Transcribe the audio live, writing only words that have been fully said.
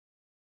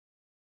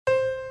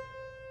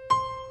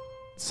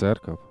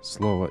Церковь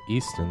Слово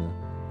Истины,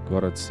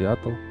 город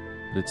Сиэтл,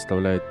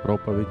 представляет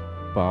проповедь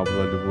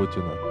Павла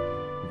Левутина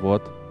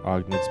 «Вот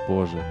Агнец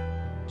Божий»,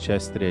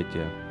 часть 3.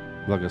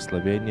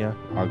 Благословение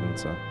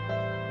Агнца.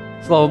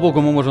 Слава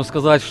Богу, мы можем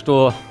сказать,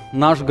 что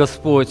наш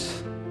Господь,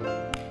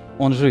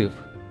 Он жив.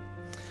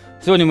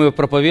 Сегодня мы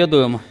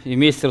проповедуем и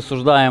вместе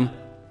рассуждаем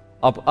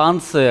об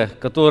Агнце,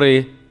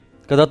 который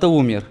когда-то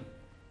умер,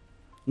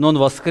 но Он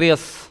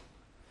воскрес,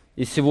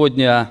 и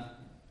сегодня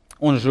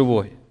Он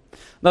живой.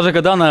 Даже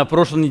когда на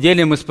прошлой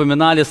неделе мы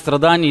вспоминали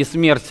страдания и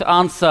смерть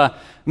Агнца,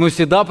 мы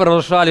всегда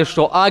провозглашали,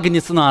 что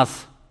Агнец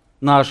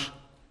наш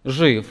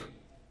жив,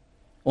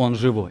 Он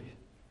живой.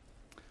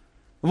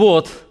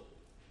 Вот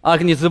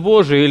Агнец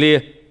Божий,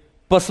 или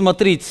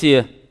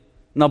посмотрите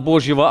на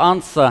Божьего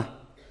Агнца.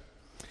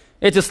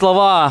 Эти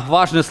слова,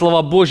 важные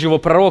слова Божьего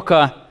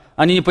пророка,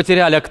 они не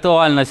потеряли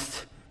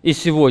актуальность и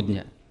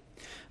сегодня.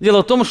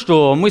 Дело в том,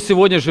 что мы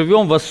сегодня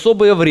живем в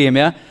особое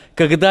время,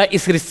 когда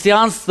из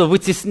христианства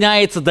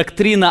вытесняется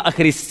доктрина о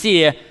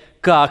Христе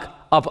как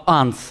об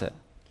Агнце.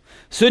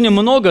 Сегодня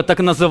много так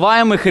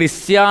называемых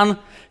христиан,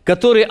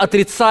 которые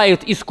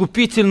отрицают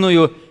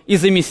искупительную и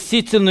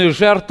заместительную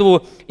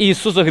жертву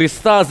Иисуса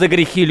Христа за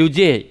грехи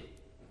людей.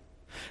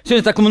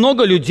 Сегодня так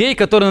много людей,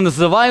 которые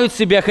называют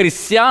себя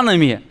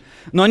христианами,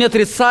 но они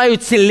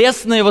отрицают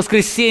телесное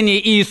воскресение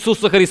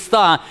Иисуса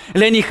Христа.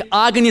 Для них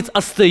Агнец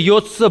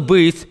остается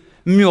быть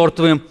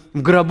мертвым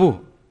в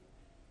гробу.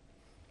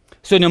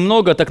 Сегодня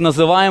много так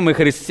называемых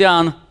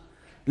христиан,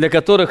 для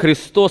которых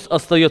Христос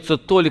остается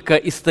только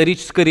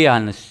исторической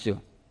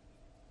реальностью,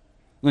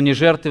 но не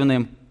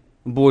жертвенным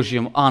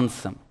Божьим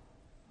Агнцем.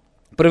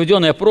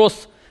 Проведенный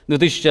опрос в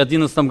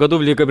 2011 году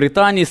в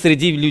Великобритании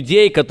среди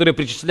людей, которые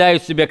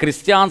причисляют себя к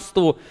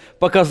христианству,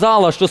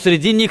 показало, что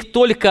среди них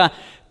только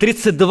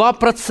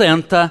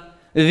 32%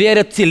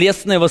 верят в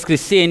телесное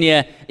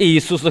воскресение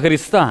Иисуса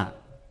Христа.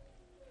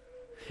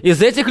 Из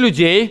этих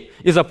людей,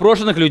 из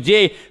опрошенных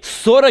людей,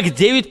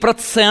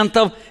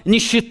 49% не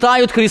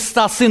считают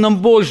Христа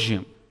Сыном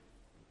Божьим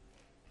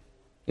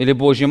или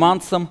Божьим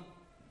Агнцем,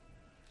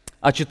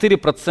 а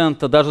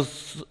 4%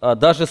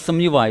 даже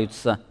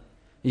сомневаются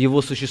в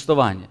Его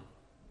существовании.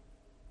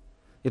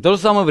 И в то же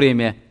самое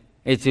время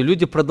эти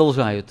люди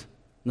продолжают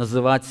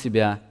называть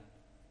себя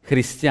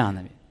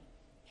христианами.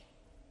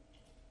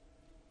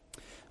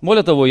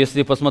 Более того,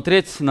 если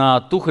посмотреть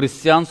на ту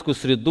христианскую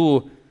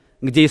среду,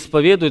 где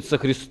исповедуется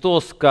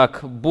Христос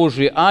как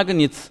Божий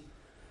Агнец,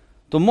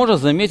 то можно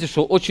заметить,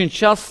 что очень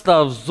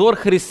часто взор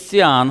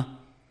христиан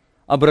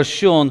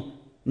обращен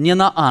не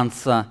на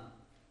Агнца,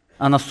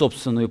 а на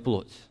собственную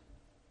плоть.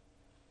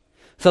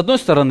 С одной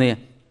стороны,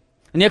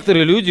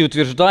 некоторые люди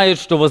утверждают,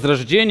 что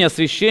возрождение,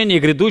 освящение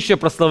и грядущее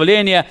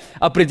прославление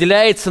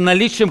определяется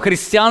наличием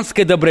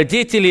христианской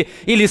добродетели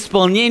или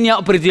исполнением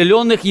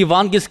определенных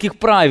евангельских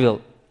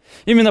правил.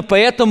 Именно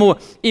поэтому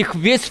их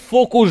весь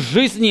фокус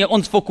жизни,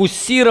 он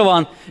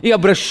сфокусирован и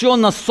обращен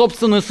на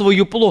собственную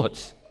свою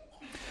плоть.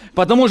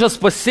 Потому что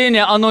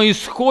спасение, оно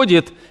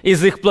исходит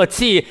из их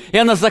плоти, и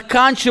оно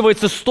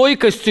заканчивается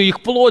стойкостью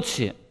их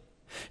плоти.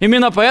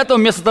 Именно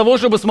поэтому вместо того,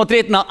 чтобы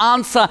смотреть на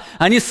Агнца,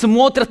 они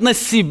смотрят на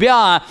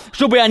себя,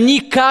 чтобы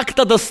они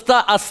как-то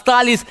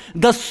остались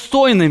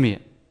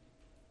достойными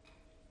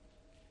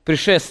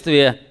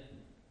пришествия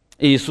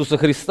Иисуса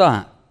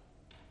Христа.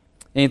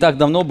 Я не так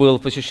давно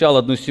посещал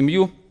одну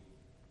семью.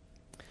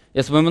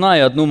 Я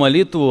вспоминаю одну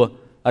молитву.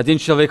 Один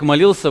человек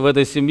молился в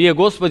этой семье: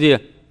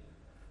 «Господи,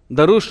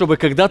 даруй, чтобы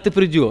когда Ты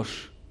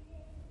придешь,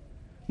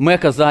 мы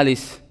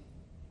оказались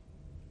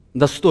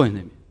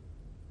достойными».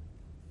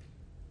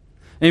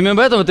 И именно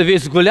поэтому это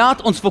весь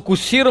взгляд, он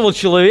сфокусировал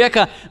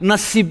человека на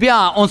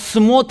себя. Он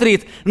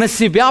смотрит на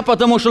себя,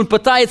 потому что он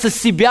пытается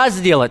себя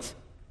сделать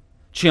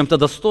чем-то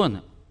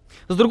достойным.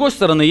 С другой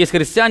стороны, есть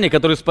христиане,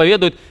 которые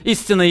исповедуют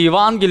истинное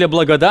Евангелие,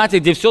 благодати,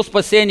 где все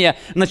спасение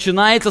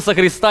начинается со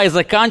Христа и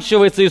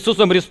заканчивается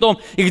Иисусом Христом,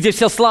 и где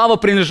вся слава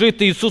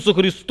принадлежит Иисусу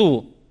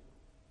Христу.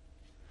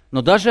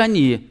 Но даже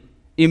они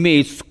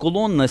имеют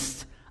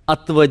склонность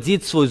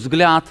отводить свой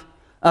взгляд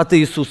от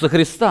Иисуса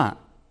Христа.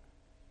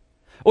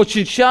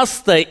 Очень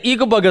часто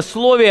их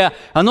богословие,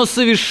 оно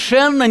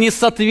совершенно не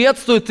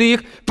соответствует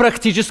их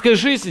практической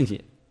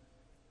жизни.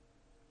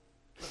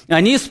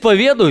 Они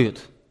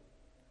исповедуют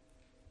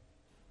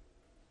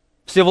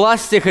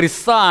всевластие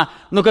Христа,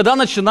 но когда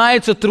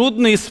начинаются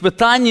трудные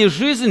испытания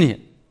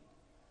жизни,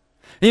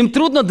 им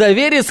трудно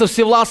довериться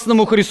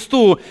всевластному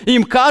Христу,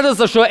 им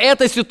кажется, что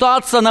эта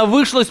ситуация, она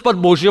вышла из-под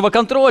Божьего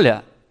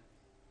контроля.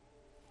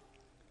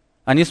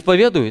 Они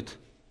исповедуют,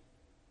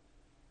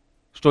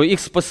 что их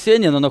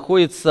спасение, оно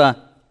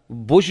находится в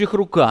Божьих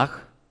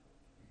руках,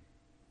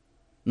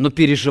 но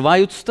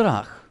переживают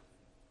страх.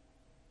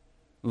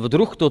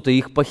 Вдруг кто-то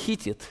их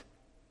похитит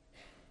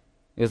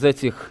из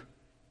этих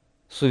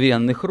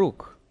суверенных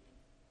рук.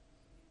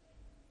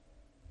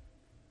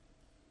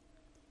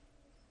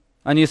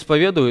 Они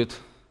исповедуют,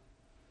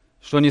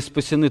 что они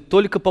спасены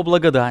только по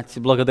благодати,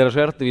 благодаря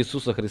жертве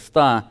Иисуса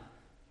Христа,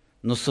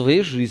 но в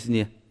своей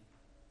жизни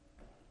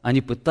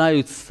они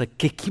пытаются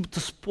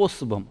каким-то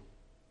способом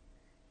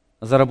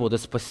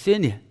заработать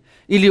спасение,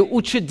 или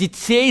учат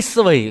детей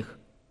своих,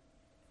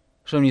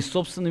 что они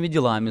собственными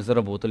делами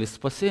заработали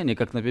спасение.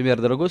 Как, например,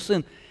 дорогой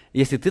сын,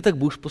 если ты так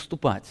будешь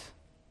поступать,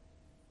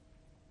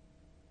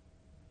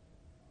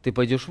 ты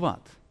пойдешь в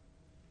ад.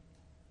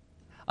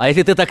 А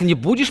если ты так не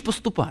будешь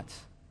поступать,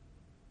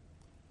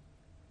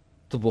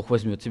 то Бог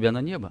возьмет тебя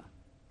на небо.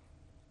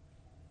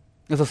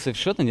 Это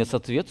совершенно не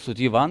соответствует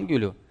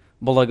Евангелию,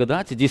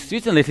 благодати.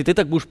 Действительно, если ты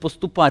так будешь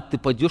поступать, ты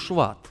пойдешь в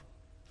ад.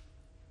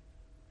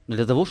 Но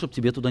для того, чтобы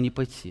тебе туда не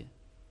пойти,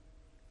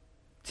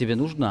 тебе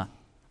нужно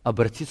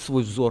обратить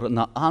свой взор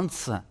на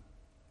Агнца,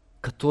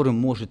 который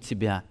может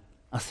тебя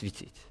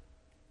осветить.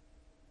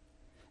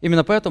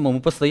 Именно поэтому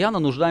мы постоянно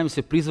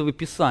нуждаемся в призыве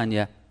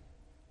Писания,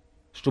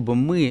 чтобы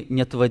мы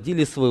не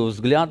отводили своего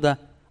взгляда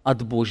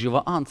от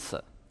Божьего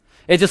Агнца.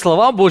 Эти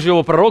слова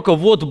Божьего пророка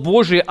 «Вот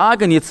Божий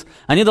Агнец»,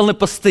 они должны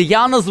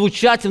постоянно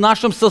звучать в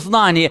нашем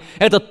сознании.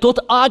 Это тот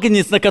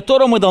Агнец, на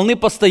которого мы должны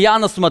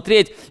постоянно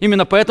смотреть.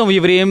 Именно поэтому в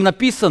Евреям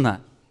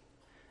написано: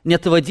 «Не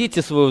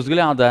отводите своего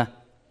взгляда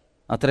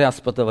от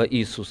распятого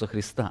Иисуса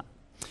Христа».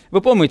 Вы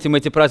помните, мы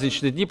эти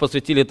праздничные дни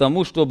посвятили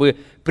тому, чтобы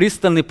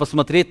пристально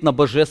посмотреть на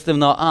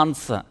Божественного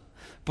Агнца.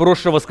 В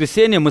прошлое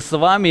воскресенье мы с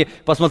вами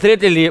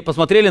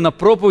посмотрели на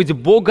проповедь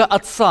Бога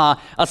Отца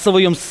о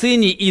Своем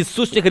Сыне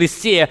Иисусе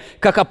Христе,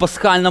 как о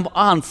пасхальном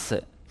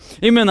Агнце.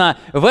 Именно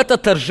в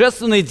этот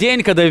торжественный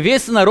день, когда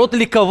весь народ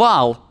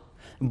ликовал,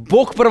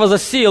 Бог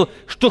провозгласил,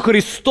 что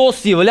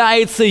Христос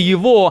является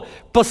Его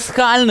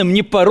пасхальным,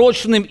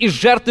 непорочным и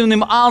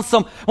жертвенным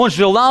Агнцем. Он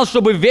желал,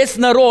 чтобы весь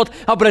народ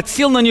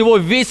обратил на Него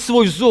весь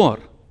свой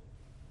взор.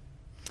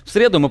 В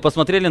среду мы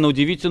посмотрели на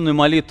удивительную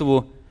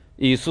молитву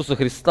Иисуса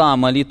Христа,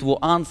 молитву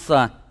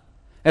Агнца.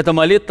 Эта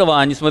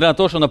молитва, несмотря на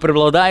то, что она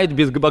преобладает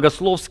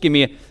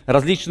богословскими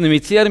различными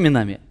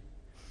терминами,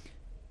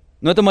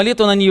 но эта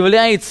молитва, она не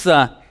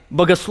является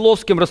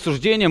богословским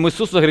рассуждением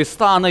Иисуса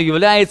Христа, она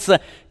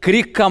является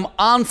криком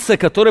Агнца,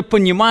 который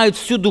понимает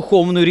всю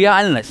духовную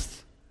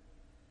реальность.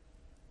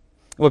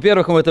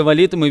 Во-первых, в этой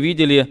молитве мы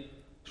видели,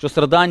 что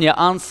страдания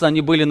Агнца,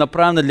 они были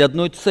направлены для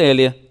одной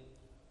цели,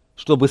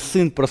 чтобы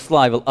Сын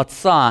прославил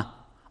Отца,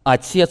 а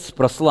Отец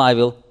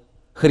прославил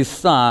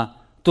Христа,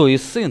 то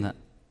есть Сына.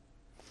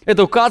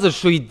 Это указывает,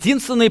 что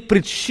единственной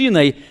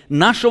причиной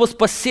нашего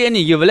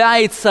спасения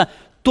является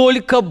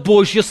только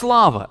Божья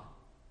слава.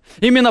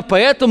 Именно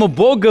поэтому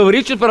Бог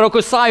говорит через пророка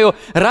Исаию: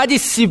 «Ради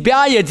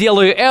себя я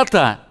делаю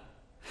это,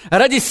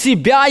 ради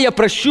себя я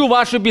прощу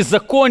ваше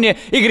беззаконие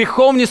и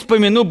грехом не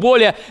вспомяну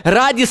более,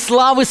 ради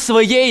славы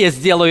своей я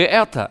сделаю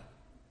это».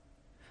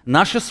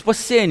 Наше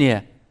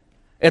спасение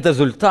 – это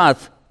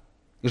результат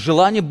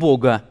желания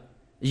Бога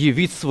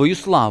явить свою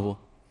славу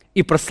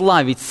и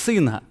прославить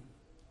Сына,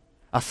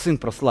 а Сын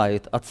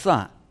прославит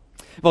Отца.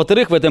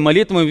 Во-вторых, в этой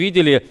молитве мы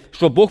видели,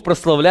 что Бог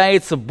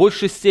прославляется в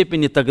большей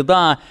степени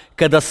тогда,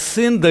 когда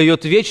Сын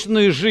дает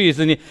вечную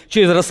жизнь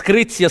через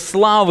раскрытие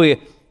славы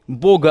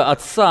Бога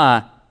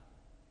Отца,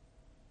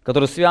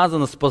 которое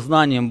связано с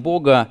познанием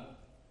Бога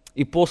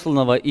и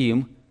посланного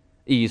им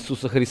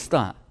Иисуса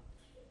Христа.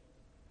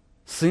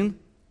 Сын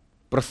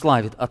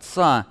прославит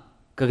Отца,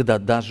 когда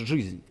даст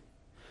жизнь.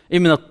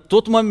 Именно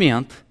тот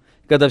момент,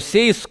 когда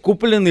все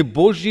искупленные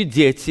Божьи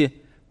дети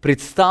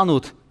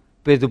предстанут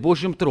перед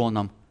Божьим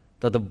троном,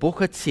 тогда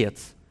Бог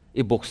Отец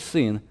и Бог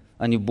Сын,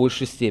 они в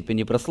большей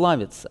степени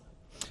прославятся.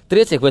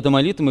 В-третьих, в этой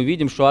молитве мы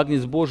видим, что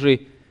Агнец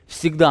Божий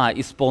всегда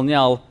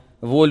исполнял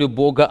волю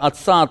Бога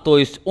Отца, то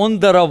есть Он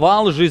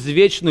даровал жизнь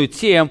вечную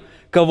тем,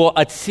 кого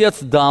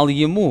Отец дал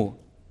Ему.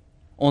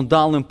 Он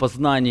дал им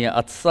познание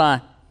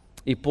Отца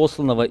и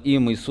посланного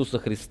им Иисуса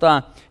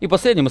Христа. И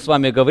последнее, мы с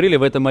вами говорили,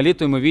 в этой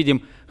молитве мы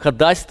видим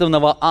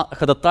ходатайственного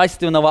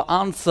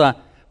Агнца,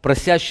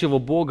 просящего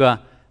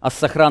Бога о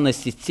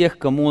сохранности тех,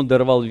 кому Он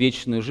даровал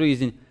вечную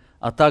жизнь,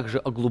 а также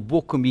о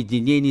глубоком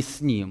единении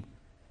с Ним,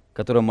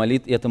 эта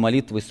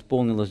молитва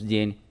исполнилась в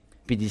день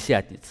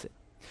Пятидесятницы.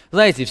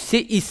 Знаете, все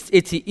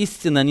эти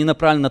истины, они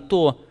направлены на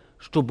то,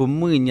 чтобы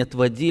мы не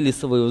отводили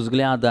своего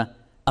взгляда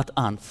от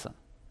Агнца.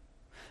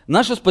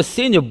 Наше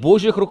спасение в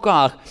Божьих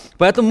руках,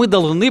 поэтому мы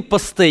должны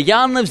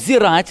постоянно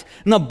взирать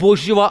на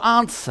Божьего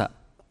Агнца.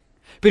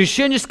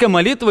 Перещенческая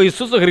молитва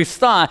Иисуса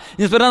Христа,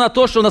 несмотря на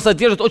то, что она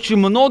содержит очень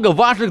много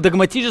важных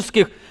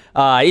догматических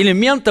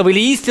элементов или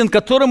истин,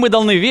 которым мы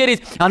должны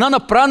верить, она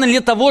направлена не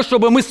для того,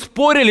 чтобы мы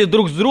спорили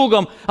друг с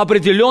другом о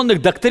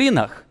определенных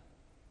доктринах,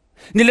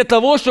 не для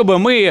того, чтобы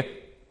мы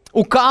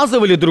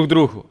указывали друг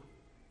другу,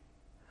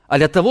 а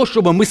для того,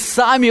 чтобы мы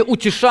сами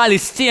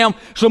утешались тем,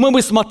 что мы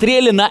бы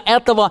смотрели на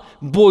этого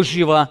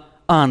Божьего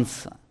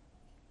Агнца.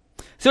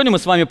 Сегодня мы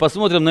с вами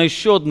посмотрим на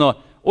еще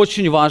одно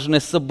очень важное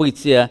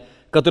событие,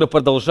 которое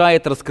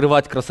продолжает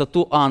раскрывать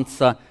красоту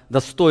Агнца,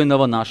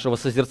 достойного нашего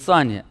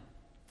созерцания.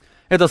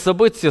 Это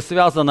событие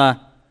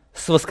связано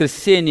с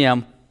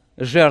воскресением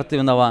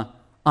жертвенного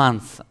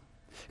Агнца.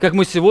 Как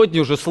мы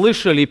сегодня уже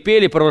слышали,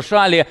 пели,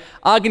 провозглашали,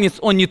 Агнец,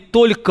 он не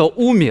только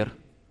умер,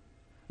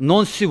 но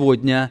он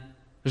сегодня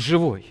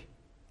живой.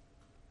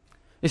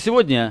 И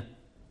сегодня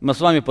мы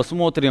с вами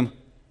посмотрим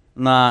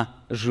на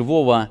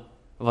живого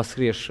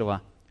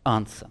воскресшего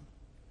Агнца.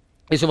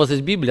 Если у вас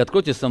есть Библия,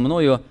 откройте со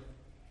мною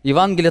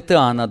Евангелие от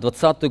Иоанна,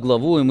 20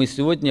 главу, и мы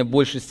сегодня в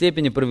большей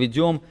степени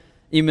проведем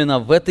именно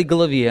в этой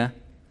главе,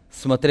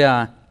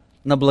 смотря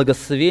на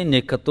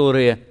благословения,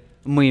 которые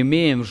мы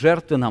имеем в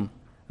жертвенном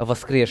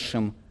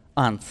воскресшем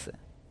Агнце.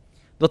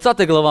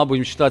 20 глава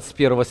будем читать с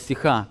 1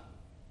 стиха.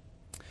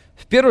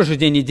 «В первый же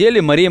день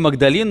недели Мария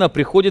Магдалина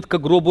приходит к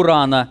гробу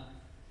рано,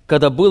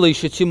 когда было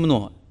еще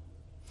темно,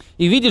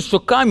 и видит, что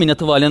камень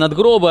отвален от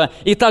гроба,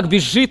 и так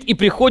бежит и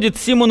приходит к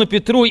Симону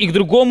Петру и к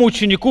другому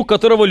ученику,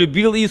 которого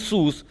любил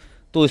Иисус»,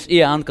 то есть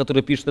Иоанн,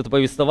 который пишет это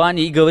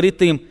повествование, и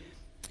говорит им: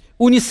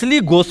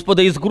 «Унесли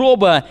Господа из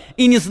гроба,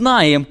 и не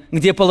знаем,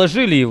 где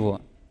положили его».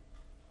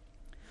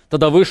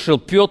 Тогда вышел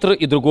Петр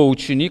и другой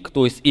ученик,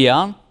 то есть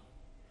Иоанн,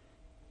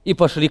 и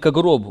пошли к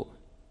гробу.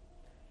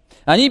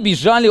 Они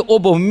бежали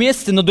оба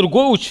вместе, но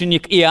другой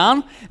ученик,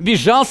 Иоанн,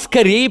 бежал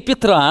скорее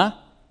Петра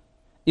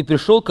и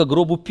пришел к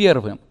гробу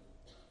первым.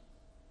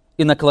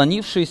 И,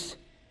 наклонившись,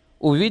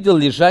 увидел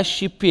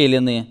лежащие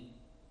пелены,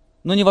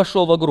 но не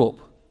вошел во гроб.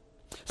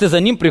 Вслед за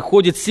ним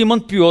приходит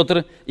Симон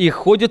Петр и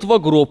ходит во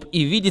гроб,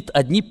 и видит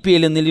одни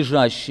пелены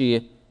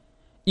лежащие,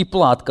 и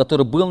плат,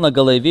 который был на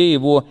голове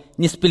его,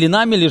 не с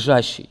пеленами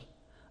лежащий,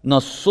 но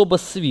особо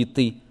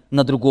свитый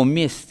на другом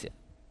месте.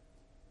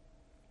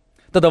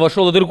 Тогда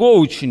вошел и другой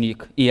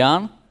ученик,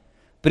 Иоанн,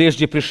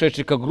 прежде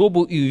пришедший к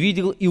гробу, и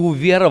увидел, и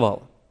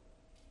уверовал.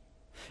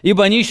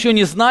 Ибо они еще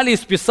не знали из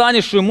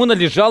Писания, что ему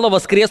надлежало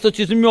воскреснуть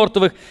из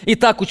мертвых. И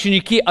так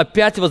ученики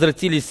опять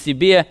возвратились к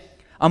себе,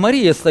 а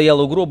Мария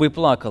стояла у гроба и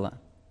плакала.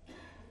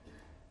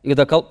 И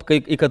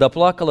когда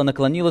плакала,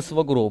 наклонилась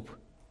во гроб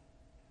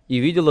и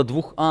видела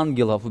двух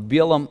ангелов в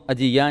белом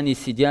одеянии,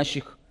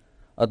 сидящих,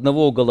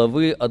 одного у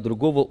головы, а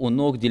другого у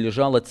ног, где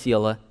лежало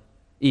тело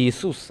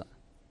Иисуса.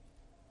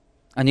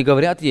 Они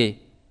говорят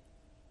ей: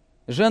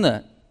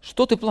 «Жена,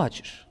 что ты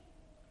плачешь?»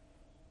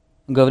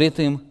 Говорит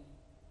им: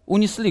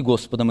 «Унесли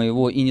Господа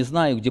моего, и не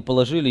знаю, где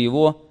положили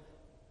его».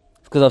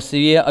 Сказав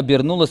сие,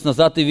 обернулась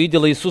назад и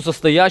видела Иисуса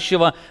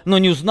стоящего, но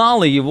не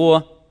узнала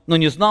его, но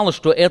не знала,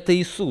 что это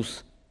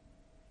Иисус.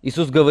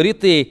 Иисус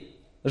говорит ей: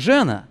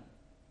 «Жена,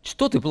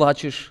 что ты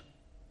плачешь?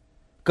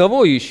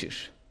 Кого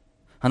ищешь?»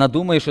 Она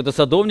думает, что это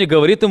садовник,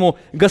 говорит ему: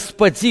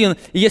 «Господин,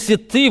 если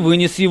ты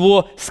вынес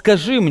его,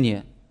 скажи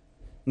мне,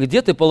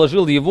 где ты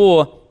положил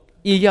его,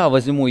 и я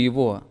возьму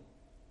его».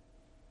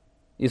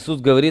 Иисус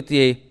говорит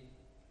ей: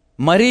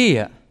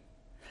 «Мария».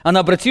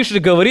 Она,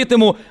 обратившись, говорит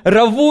ему: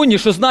 «Равуни»,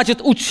 что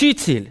значит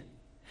 «учитель».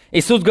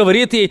 Иисус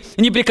говорит ей: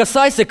 «Не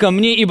прикасайся ко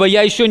мне, ибо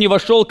я еще не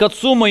вошел к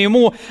Отцу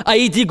моему, а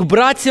иди к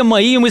братьям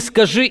моим и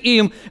скажи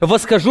им: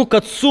 восхожу к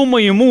Отцу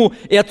моему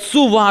и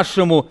Отцу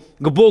вашему,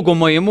 к Богу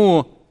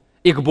моему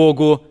и к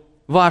Богу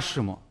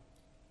вашему».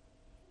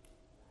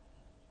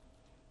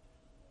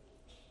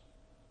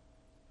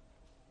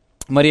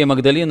 Мария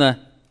Магдалина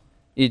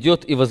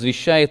идет и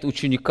возвещает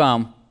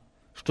ученикам,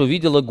 что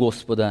видела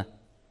Господа,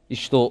 и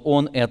что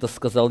Он это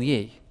сказал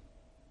ей.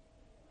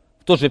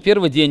 В тот же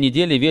первый день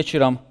недели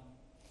вечером,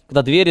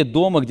 когда двери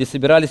дома, где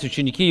собирались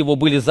ученики Его,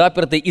 были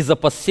заперты из-за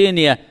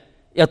опасения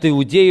от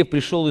иудеев,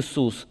 пришел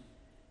Иисус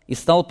и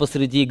стал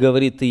посреди и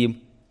говорит им: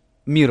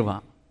 «Мир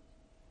вам».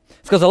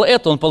 Сказал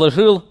это, Он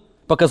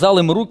показал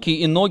им руки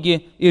и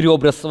ноги и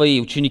ребра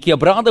свои. Ученики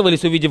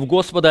обрадовались, увидев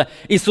Господа.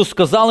 Иисус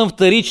сказал им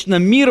вторично: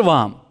 «Мир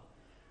вам!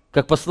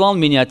 Как послал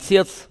меня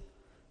Отец,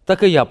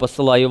 так и я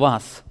посылаю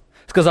вас».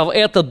 Сказав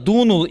это,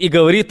 дунул и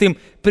говорит им: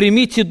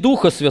 «Примите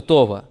Духа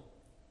Святого.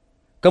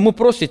 Кому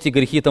просите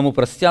грехи, тому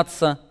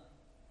простятся,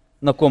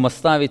 на ком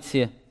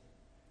оставите,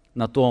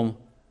 на том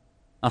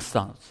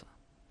останутся».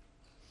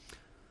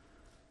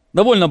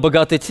 Довольно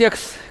богатый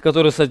текст,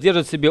 который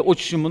содержит в себе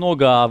очень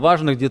много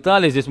важных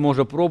деталей. Здесь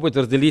можно пробовать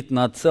разделить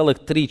на целых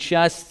 3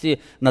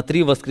 части, на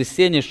 3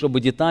 воскресенья,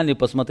 чтобы детальнее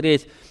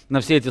посмотреть на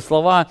все эти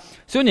слова.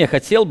 Сегодня я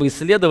хотел бы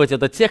исследовать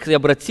этот текст и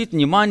обратить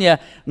внимание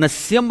на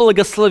 7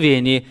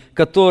 благословений,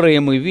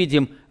 которые мы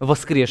видим в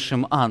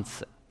воскресшем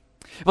Агнце.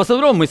 В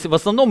основном мы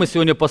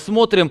сегодня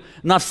посмотрим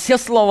на все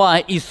слова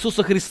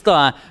Иисуса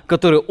Христа,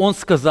 которые Он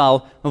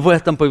сказал в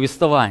этом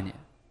повествовании.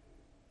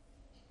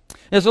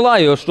 Я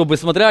желаю, чтобы,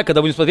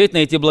 когда будем смотреть на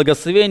эти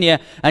благословения,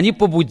 они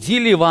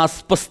побудили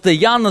вас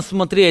постоянно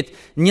смотреть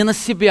не на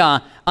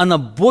себя, а на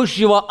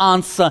Божьего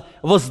Агнца,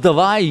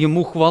 воздавая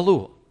Ему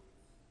хвалу.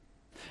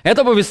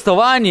 Это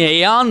повествование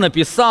Иоанн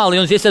написал, и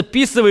он здесь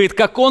описывает,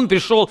 как он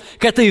пришел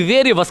к этой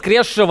вере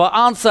воскресшего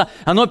Агнца.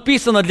 Оно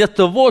описано для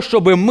того,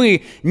 чтобы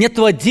мы не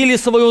отводили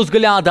своего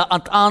взгляда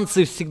от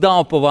Агнца и всегда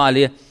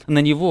уповали на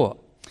Него.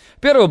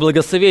 Первое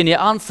благословение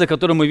Агнца,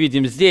 которое мы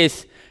видим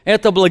здесь,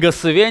 это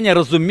благословение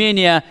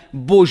разумения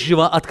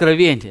Божьего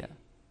откровения.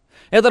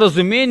 Это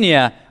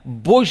разумение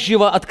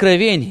Божьего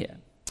откровения.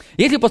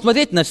 Если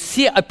посмотреть на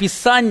все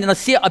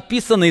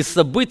описанные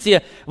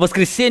события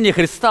воскресения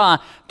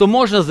Христа, то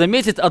можно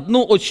заметить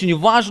одну очень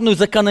важную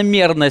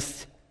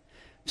закономерность.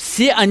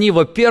 Все они,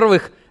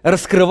 во-первых,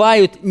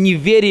 раскрывают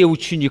неверие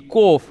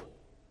учеников,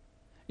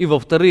 и,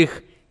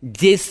 во-вторых,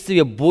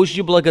 действие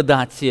Божьей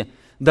благодати,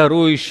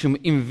 дарующим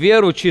им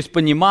веру через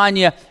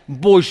понимание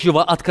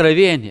Божьего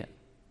откровения.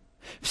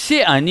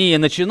 Все они,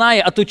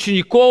 начиная от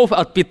учеников,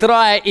 от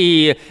Петра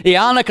и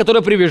Иоанна,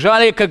 которые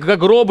прибежали к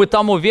гробу,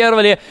 там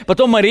уверовали,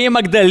 потом Мария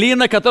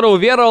Магдалина, которая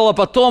уверовала,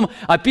 потом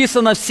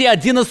описано все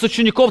 11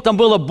 учеников, там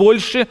было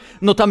больше,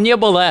 но там не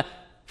было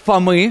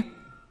Фомы,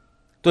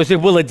 то есть их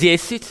было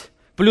 10,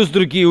 плюс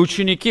другие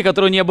ученики,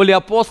 которые не были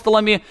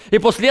апостолами, и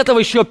после этого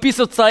еще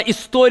описывается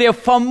история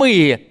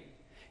Фомы.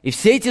 И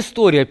все эти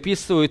истории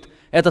описывают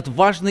этот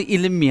важный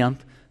элемент,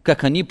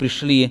 как они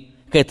пришли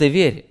к этой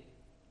вере.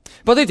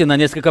 Посмотрите на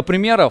несколько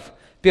примеров.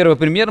 Первый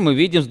пример мы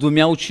видим с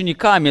 2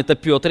 учениками. Это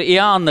Петр и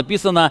Иоанн.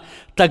 Написано: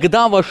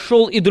 «Тогда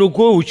вошел и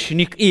другой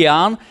ученик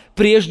Иоанн,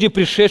 прежде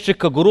пришедший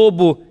к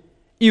гробу,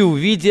 и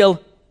увидел,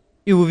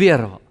 и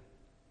уверовал».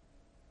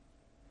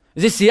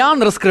 Здесь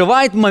Иоанн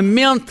раскрывает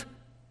момент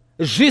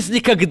жизни,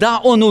 когда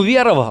он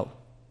уверовал.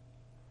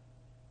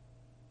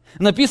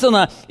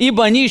 Написано: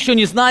 «Ибо они еще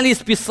не знали из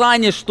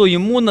Писания, что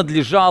ему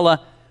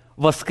надлежало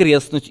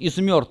воскреснуть из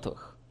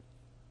мертвых».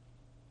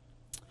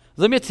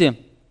 Заметьте,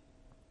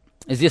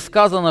 здесь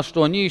сказано,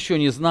 что они еще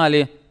не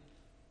знали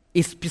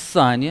из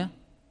Писания,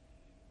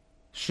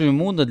 что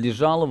ему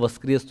надлежало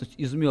воскреснуть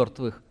из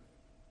мертвых.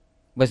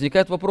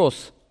 Возникает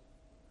вопрос,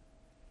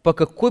 по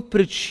какой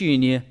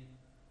причине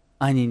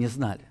они не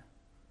знали?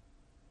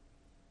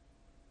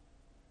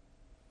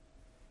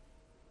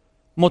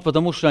 Может,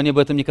 потому что они об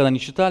этом никогда не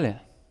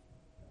читали?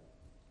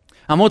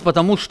 А может,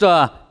 потому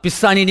что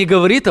Писание не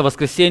говорит о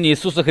воскресении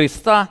Иисуса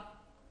Христа?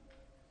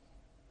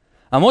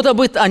 А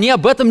может, они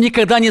об этом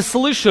никогда не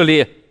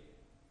слышали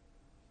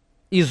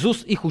из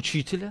уст их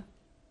учителя?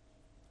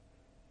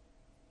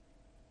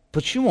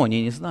 Почему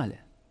они не знали?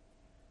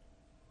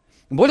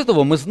 Более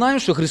того, мы знаем,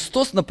 что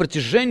Христос на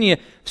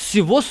протяжении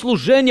всего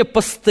служения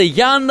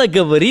постоянно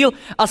говорил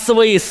о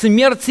своей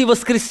смерти и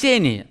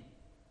воскресении.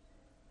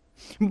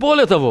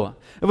 Более того,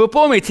 вы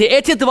помните,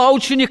 эти 2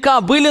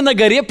 ученика были на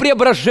горе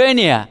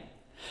Преображения,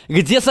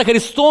 где со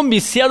Христом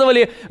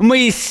беседовали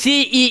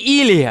Моисей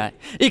и Илия.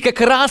 И как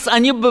раз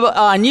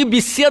они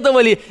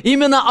беседовали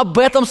именно об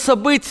этом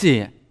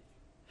событии,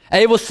 о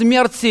его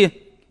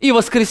смерти и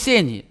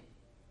воскресении.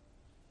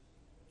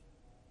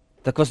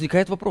 Так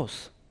возникает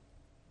вопрос,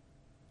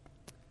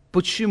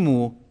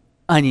 почему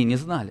они не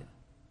знали?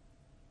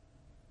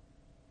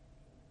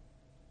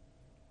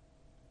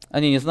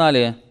 Они не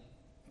знали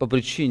по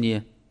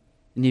причине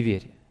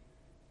неверия.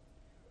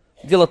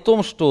 Дело в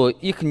том, что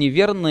их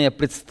неверное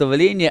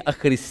представление о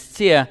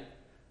Христе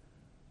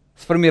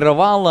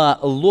сформировало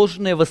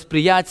ложное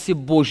восприятие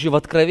Божьего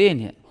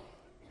откровения.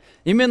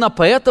 Именно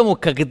поэтому,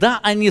 когда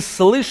они,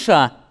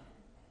 слыша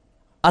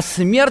о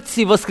смерти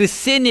и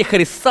воскресении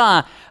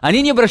Христа,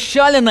 они не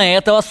обращали на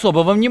это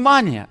особого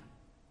внимания.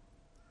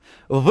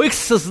 В их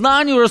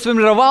сознании уже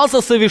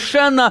сформировался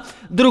совершенно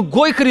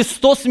другой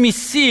Христос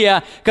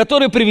Мессия,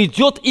 который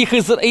приведет их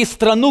из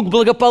страну к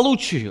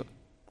благополучию.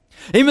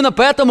 Именно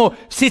поэтому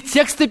все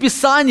тексты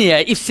Писания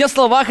и все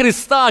слова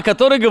Христа,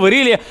 которые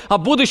говорили о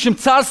будущем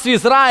царстве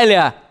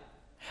Израиля,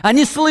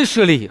 они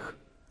слышали их.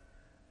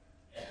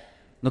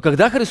 Но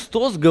когда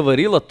Христос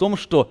говорил о том,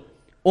 что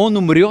Он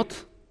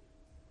умрет,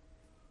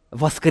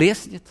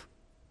 воскреснет,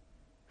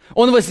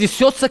 Он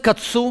вознесется к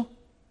Отцу,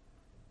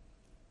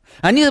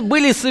 они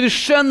были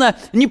совершенно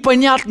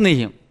непонятны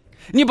им.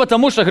 Не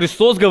потому, что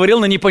Христос говорил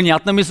на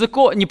непонятным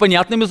языком, не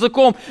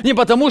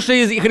потому, что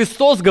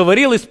Христос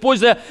говорил,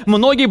 используя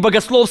многие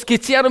богословские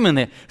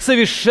термины.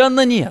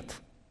 Совершенно нет.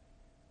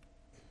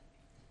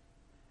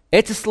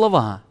 Эти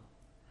слова,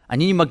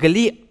 они не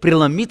могли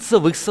преломиться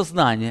в их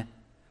сознание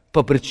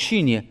по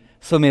причине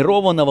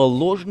сформированного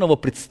ложного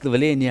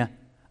представления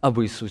об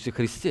Иисусе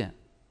Христе.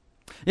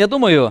 Я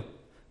думаю,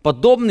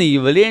 подобные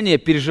явления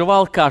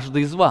переживал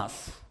каждый из вас.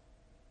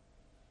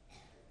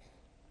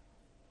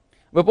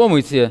 Вы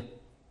помните,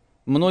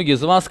 многие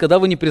из вас, когда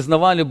вы не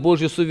признавали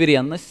Божью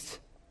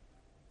суверенность,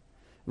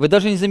 вы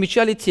даже не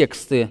замечали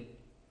тексты,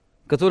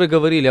 которые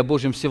говорили о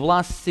Божьем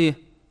всевластии,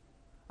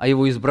 о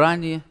Его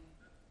избрании,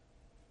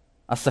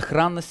 о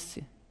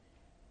сохранности.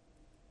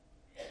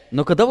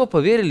 Но когда вы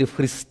поверили в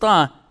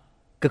Христа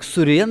как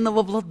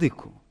суверенного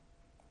владыку,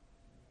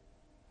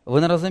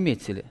 вы, наверное,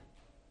 заметили,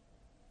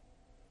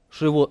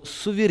 что Его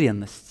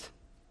суверенность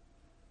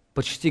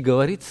почти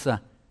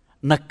говорится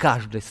на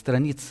каждой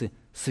странице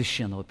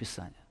Священного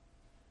Писания.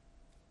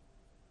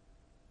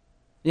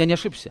 Я не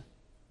ошибся.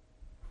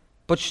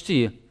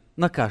 Почти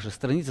на каждой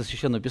странице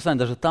Священного Писания,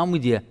 даже там,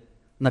 где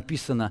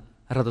написано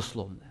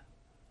родословное.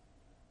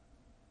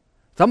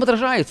 Там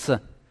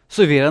отражается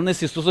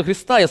суверенность Иисуса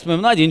Христа. Я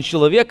вспоминаю один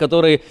человек,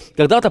 который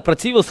когда-то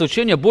противился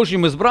учению о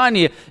Божьем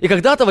избрании, и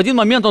когда-то в один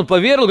момент он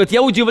поверил, говорит: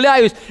 я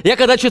удивляюсь, я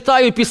когда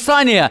читаю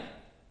Писание,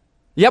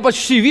 я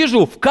почти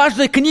вижу в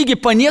каждой книге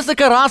по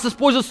несколько раз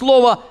используют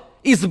слово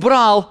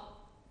 «избрал»,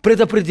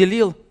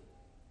 «предопределил».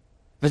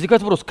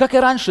 Возникает вопрос, как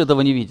я раньше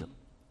этого не видел?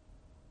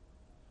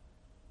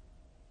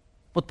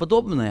 Вот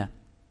подобное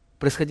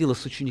происходило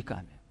с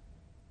учениками.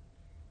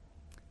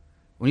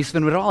 У них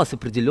сформировалось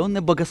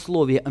определенное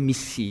богословие о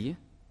Мессии.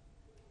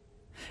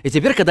 И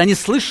теперь, когда они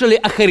слышали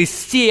о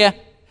Христе,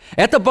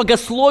 это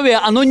богословие,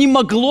 оно не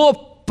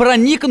могло мог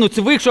проникнуть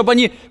в их, чтобы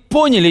они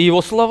поняли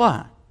Его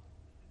слова.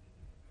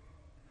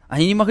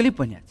 Они не могли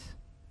понять.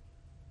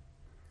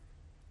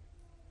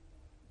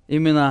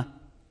 Именно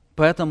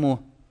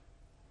поэтому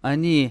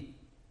они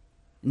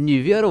не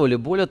веровали.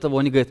 Более того,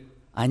 они говорят,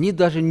 они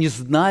даже не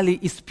знали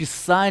из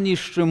Писаний,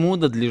 что ему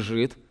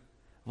надлежит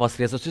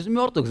воскреснуть из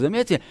мертвых.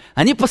 Заметьте,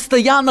 они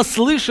постоянно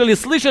слышали,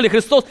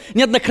 Христос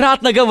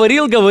неоднократно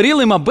говорил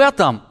им об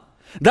этом.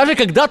 Даже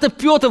когда-то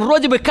Петр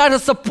вроде бы,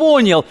 кажется,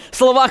 понял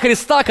слова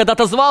Христа,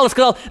 когда-то звал и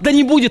сказал, да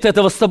не будет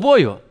этого с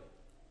тобою.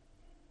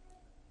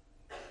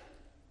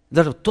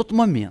 Даже в тот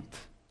момент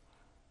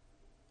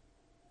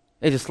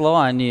эти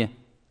слова, они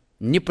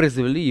не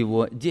произвели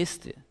его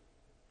действия.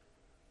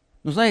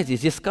 Но знаете,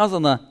 здесь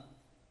сказано,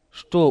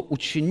 что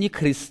ученик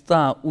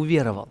Христа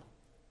уверовал.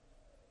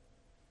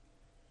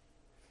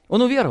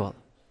 Он уверовал.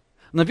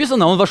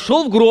 Написано, он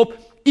вошел в гроб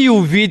и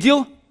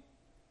увидел,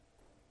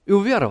 и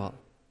уверовал.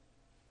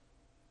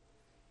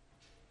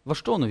 Во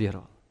что он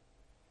уверовал?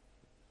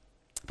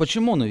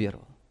 Почему он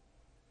уверовал?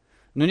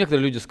 Ну,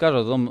 некоторые люди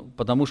скажут,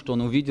 потому что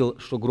он увидел,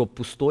 что гроб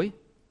пустой,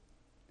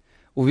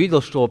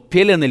 увидел, что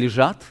пелены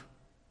лежат.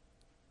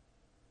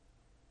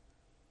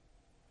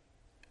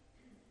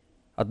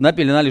 Одна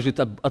пелена лежит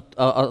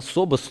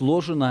особо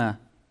сложенная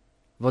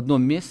в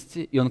одном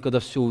месте, и он, когда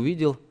все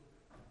увидел,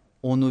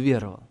 он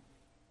уверовал.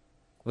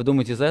 Вы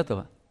думаете, из-за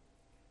этого?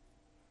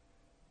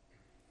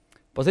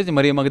 Посмотрите,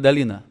 Мария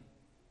Магдалина,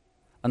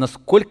 она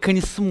сколько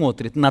не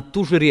смотрит на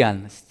ту же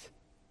реальность,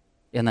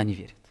 и она не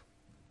верит.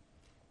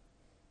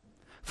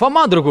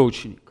 Фома другой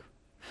ученик.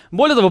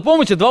 Более того,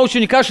 помните, два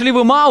ученика шли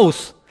в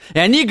Имаус, и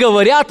они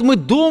говорят, мы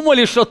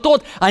думали, что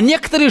тот, а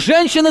некоторые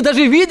женщины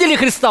даже видели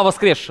Христа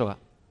воскресшего.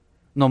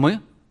 Но мы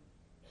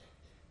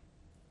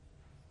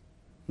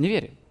не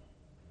верим.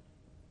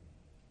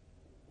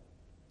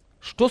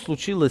 Что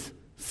случилось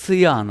с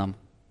Иоанном,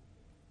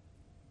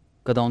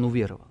 когда он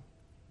уверовал?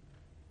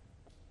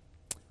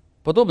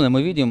 Подобное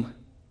мы видим,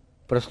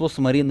 прошло с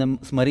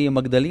Марией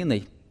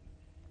Магдалиной.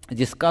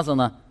 Здесь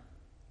сказано,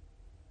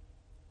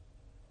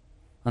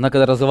 она,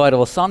 когда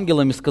разговаривала с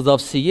ангелами,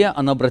 сказав сие,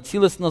 она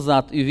обратилась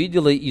назад и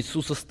увидела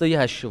Иисуса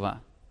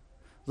стоящего.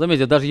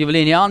 Заметьте, даже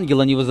явление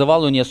ангела не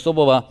вызывало у нее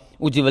особого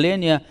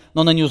удивления,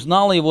 но она не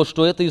узнала его,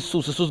 что это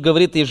Иисус. Иисус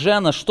говорит ей,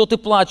 жена, что ты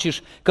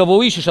плачешь,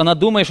 кого ищешь? Она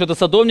думает, что это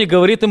садовник,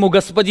 говорит ему,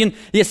 господин,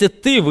 если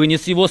ты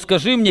вынес его,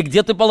 скажи мне,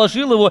 где ты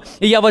положил его,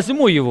 и я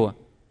возьму его.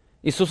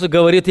 Иисус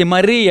говорит ей,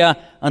 Мария,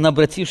 она,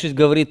 обратившись,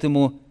 говорит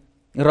ему,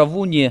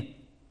 Равуни,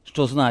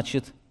 что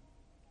значит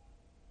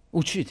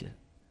учитель.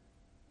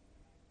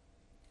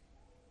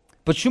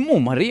 Почему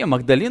Мария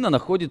Магдалина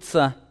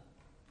находится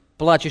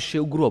плачущей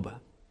у гроба?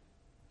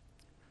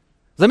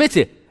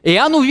 Заметьте,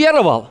 Иоанн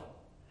уверовал,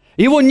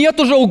 его нет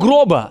уже у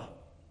гроба,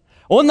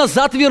 он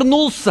назад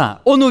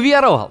вернулся, он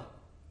уверовал.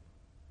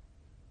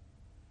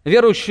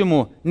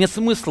 Верующему нет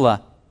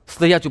смысла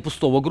стоять у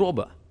пустого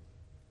гроба.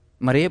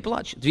 Мария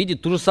плачет,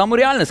 видит ту же самую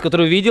реальность,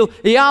 которую видел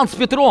Иоанн с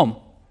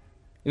Петром.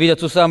 Видят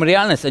ту самую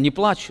реальность, они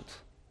плачут.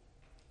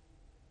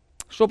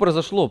 Что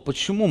произошло?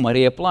 Почему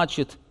Мария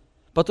плачет?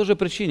 По той же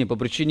причине, по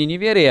причине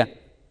неверия.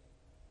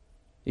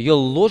 Ее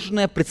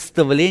ложное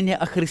представление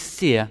о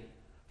Христе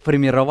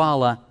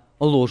формировало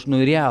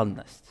ложную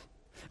реальность.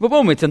 Вы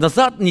помните,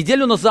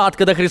 неделю назад,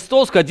 когда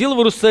Христос ходил в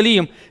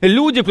Иерусалим,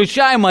 люди,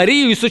 включая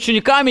Марию и с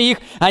учениками их,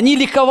 они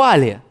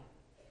ликовали,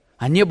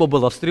 а небо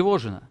было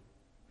встревожено.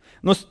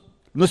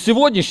 Но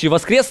сегодняшний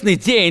воскресный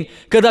день,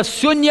 когда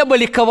все небо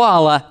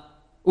ликовало,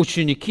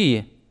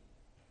 ученики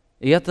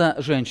и эта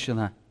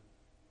женщина,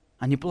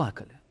 они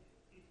плакали.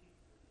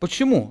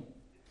 Почему?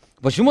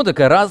 Почему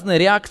такая разная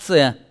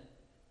реакция?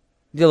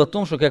 Дело в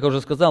том, что, как я уже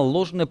сказал,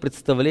 ложное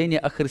представление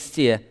о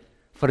Христе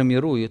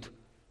формирует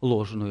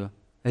ложную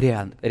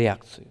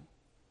реакцию.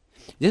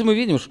 Здесь мы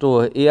видим,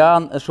 что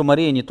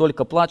Мария не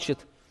только плачет,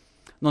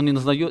 но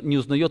не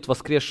узнает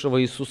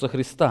воскресшего Иисуса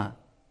Христа.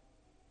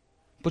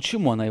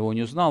 Почему она его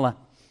не узнала?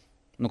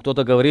 Ну,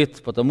 кто-то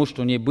говорит, потому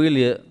что у нее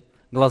были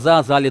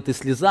глаза залиты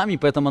слезами,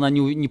 поэтому она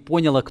не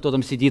поняла, кто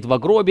там сидит в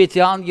гробе, эти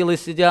ангелы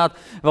сидят.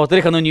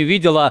 Во-вторых, она не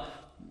увидела,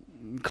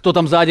 кто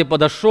там сзади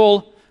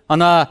подошел. Но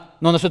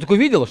она все-таки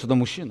увидела, что это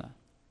мужчина.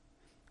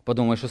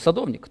 Подумаешь, что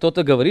садовник.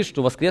 Кто-то говорит,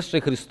 что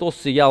воскресший Христос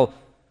сиял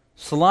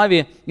в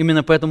славе,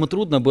 именно поэтому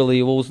трудно было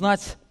его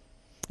узнать.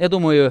 Я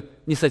думаю,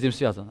 не с этим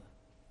связано.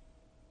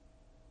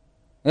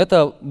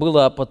 Это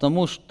было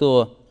потому,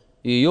 что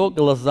ее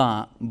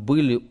глаза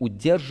были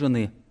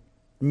удержаны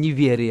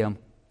неверием,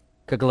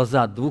 как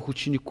глаза двух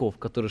учеников,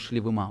 которые шли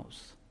в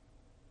Имаус.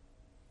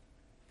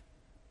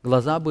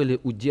 Глаза были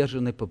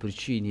удержаны по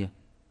причине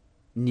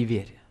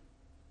неверия.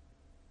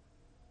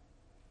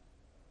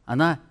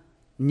 Она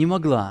не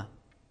могла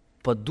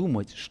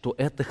подумать, что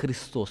это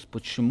Христос.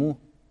 Почему?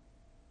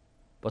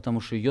 Потому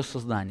что ее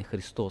сознание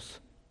Христос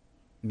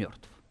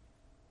мертв.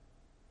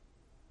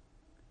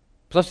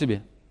 Представь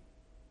себе,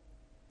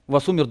 у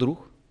вас умер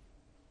друг,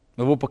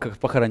 вы его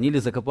похоронили,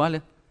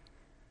 закопали,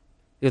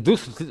 и вдруг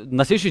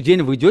на следующий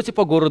день вы идете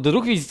по городу,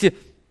 вдруг видите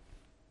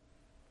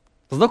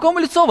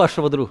знакомое лицо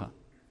вашего друга.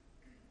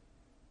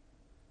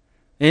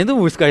 Я не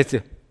думаю, вы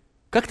скажете,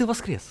 как ты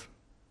воскрес?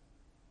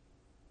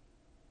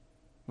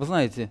 Вы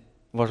знаете,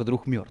 ваш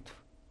друг мертв.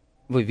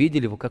 Вы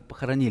видели его, как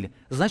похоронили.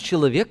 Значит,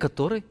 человек,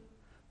 который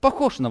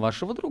похож на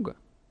вашего друга.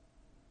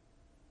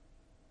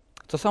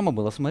 То самое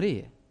было с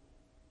Марией.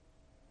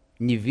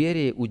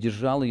 Неверие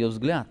удержало ее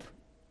взгляд.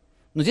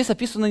 Но здесь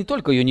описано не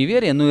только ее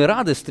неверие, но и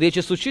радость встречи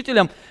с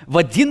учителем. В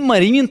один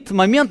момент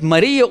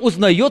Мария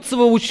узнает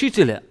своего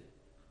учителя.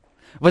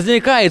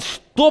 Возникает,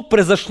 что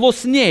произошло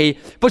с ней,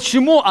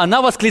 почему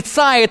она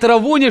восклицает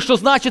Равуни, что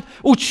значит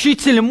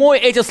 «учитель мой».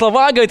 Эти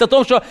слова говорят о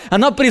том, что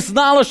она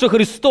признала, что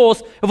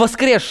Христос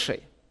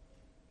воскресший.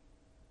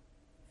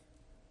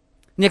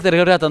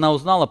 Некоторые говорят, она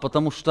узнала,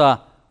 потому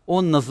что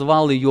он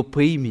назвал ее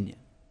по имени.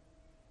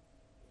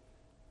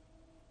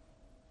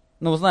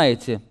 Но вы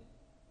знаете,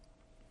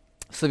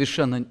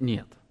 совершенно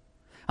нет.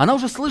 Она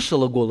уже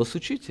слышала голос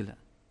учителя,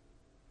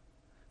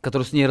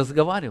 который с ней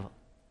разговаривал.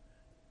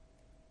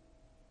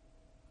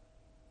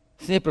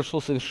 С ней прошло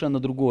совершенно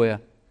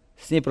другое.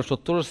 С ней прошло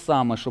то же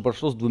самое, что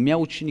прошло с двумя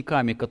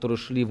учениками, которые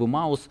шли в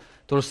Имаус.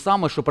 То же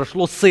самое, что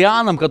прошло с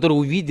Иоанном, который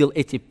увидел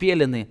эти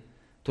пелены.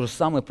 То же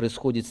самое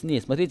происходит с ней.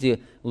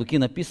 Смотрите, в Луки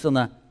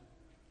написано,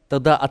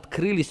 тогда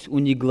открылись у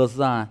них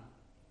глаза,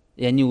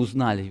 и они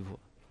узнали его.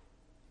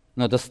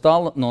 Но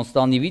он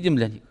стал невидим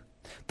для них.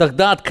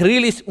 Тогда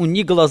открылись у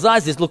них глаза.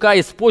 Здесь Лука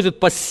использует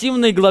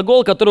пассивный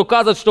глагол, который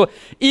указывает, что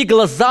и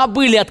глаза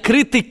были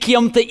открыты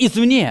кем-то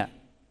извне.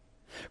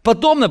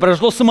 Подобное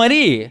произошло с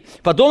Марией,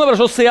 подобное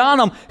произошло с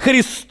Иоанном.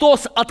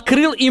 Христос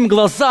открыл им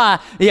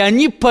глаза, и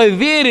они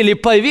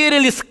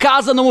поверили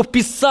сказанному в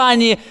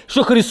Писании,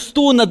 что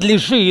Христу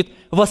надлежит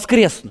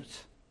воскреснуть.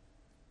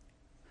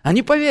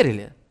 Они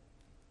поверили.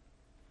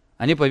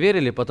 Они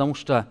поверили, потому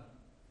что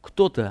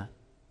кто-то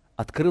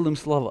открыл им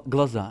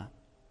глаза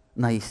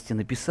на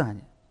истины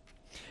Писания.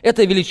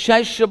 Это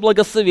величайшее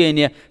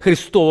благословение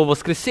Христова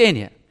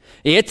воскресения.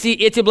 И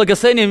эти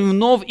благословения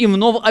вновь и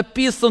вновь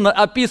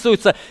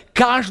описываются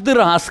каждый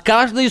раз,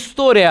 каждая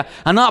история,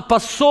 она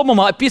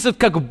по-особому описывает,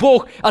 как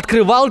Бог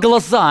открывал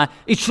глаза,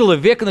 и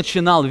человек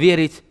начинал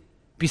верить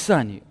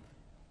Писанию.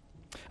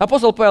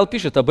 Апостол Павел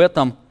пишет об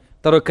этом,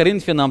 2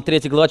 Коринфянам,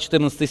 3 глава,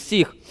 14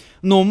 стих.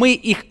 «Но мы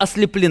их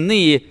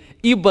ослеплены,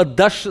 ибо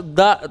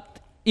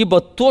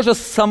то же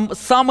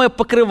самое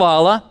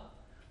покрывало,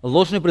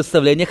 ложное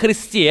представление о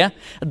Христе,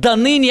 до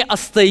ныне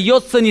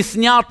остается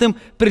неснятым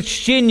при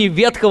чтении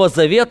Ветхого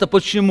Завета».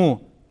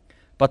 Почему?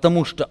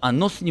 Потому что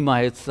оно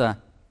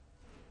снимается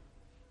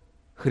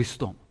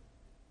Христом.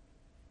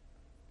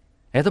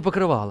 Это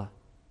покрывало,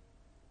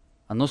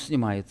 оно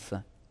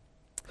снимается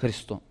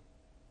Христом.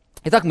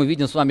 Итак, мы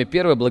видим с вами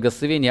первое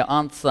благословение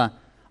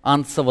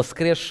Агнца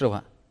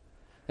воскресшего.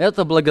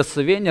 Это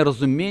благословение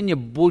разумения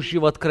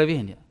Божьего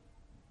откровения.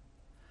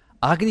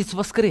 Агнец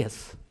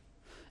воскрес.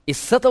 И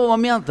с этого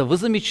момента вы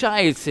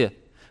замечаете,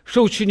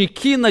 что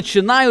ученики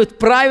начинают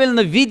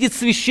правильно видеть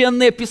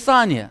Священное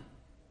Писание.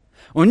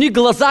 У них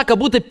глаза, как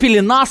будто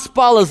пелена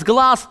спала с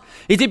глаз,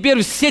 и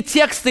теперь все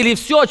тексты или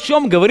все, о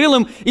чем говорил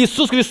им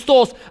Иисус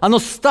Христос, оно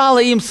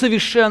стало им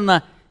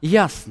совершенно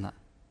ясно.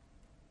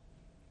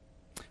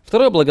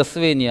 Второе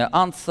благословение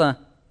Агнца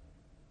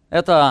 –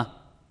 это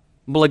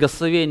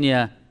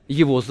благословение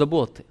Его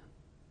заботы.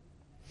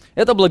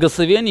 Это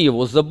благословение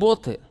Его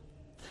заботы.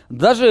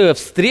 Даже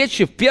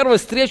в первой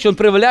встрече Он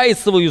проявляет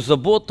свою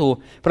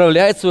заботу,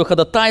 проявляет свое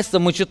ходатайство.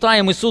 Мы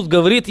читаем, Иисус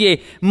говорит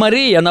ей,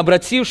 Мария, она,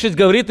 обратившись,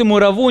 говорит ему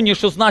Равуни,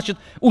 что значит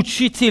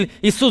учитель.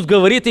 Иисус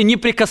говорит ей, не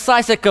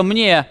прикасайся ко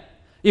мне,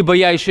 ибо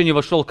я еще не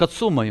вошел к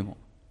Отцу моему.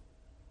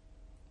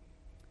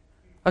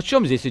 О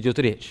чем здесь идет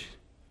речь?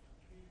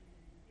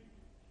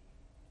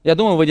 Я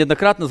думаю, вы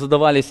неоднократно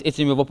задавались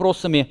этими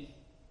вопросами.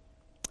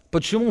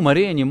 Почему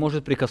Мария не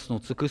может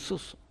прикоснуться к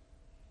Иисусу?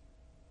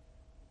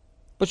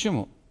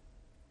 Почему?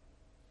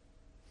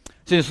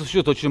 Сегодня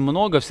существует очень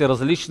много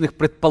всеразличных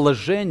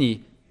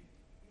предположений,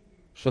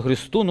 что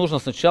Христу нужно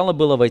сначала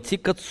было войти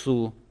к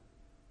Отцу.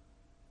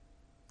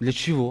 Для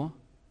чего?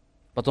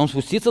 Потом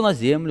спуститься на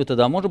землю,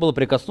 тогда можно было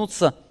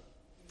прикоснуться.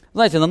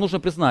 Знаете, нам нужно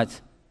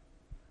признать,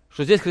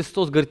 что здесь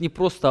Христос говорит не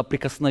просто о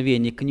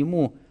прикосновении к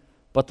Нему,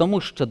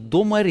 потому что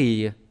до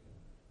Марии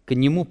к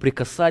Нему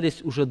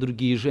прикасались уже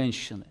другие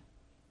женщины.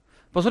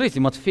 Посмотрите,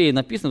 Матфея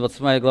написано,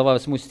 28 глава,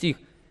 8 стих.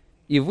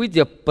 «И,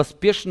 выйдя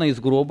поспешно из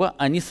гроба,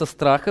 они со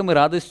страхом и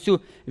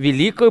радостью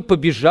великою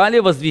побежали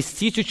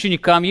возвестить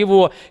ученикам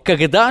Его.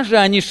 Когда же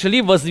они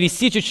шли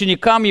возвестить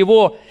ученикам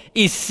Его,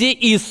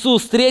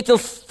 Иисус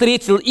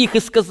встретил их и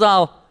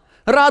сказал: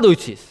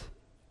 радуйтесь.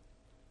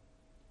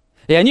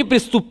 И они,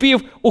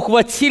 приступив,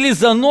 ухватились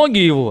за ноги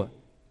Его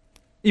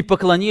и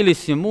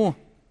поклонились Ему».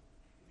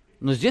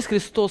 Но здесь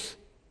Христос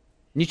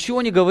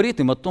ничего не говорит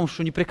им о том,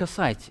 что не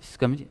прикасайтесь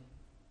ко мне.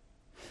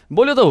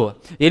 Более того,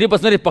 или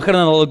посмотреть по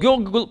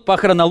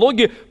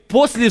хронологии,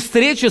 после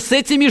встречи с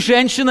этими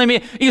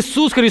женщинами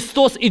Иисус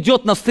Христос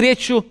идет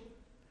навстречу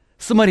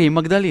с Марией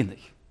Магдалиной.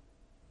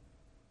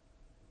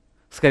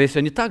 Скорее всего,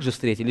 они также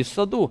встретились в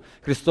саду.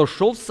 Христос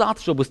шел в сад,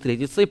 чтобы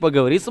встретиться и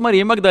поговорить с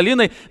Марией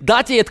Магдалиной,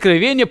 дать ей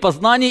откровение,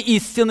 познание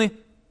истины.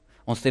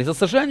 Он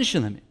встретился с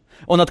женщинами.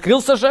 Он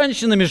открылся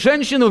женщинами,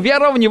 женщины,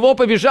 уверовав в него,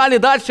 побежали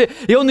дальше,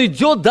 и он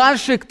идет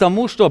дальше к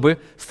тому,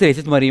 чтобы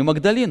встретить Марию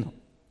Магдалину.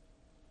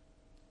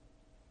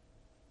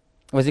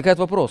 Возникает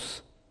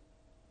вопрос,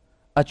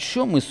 о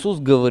чем Иисус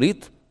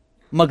говорит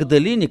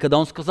Магдалине, когда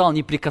Он сказал: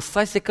 «Не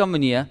прикасайся ко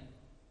мне,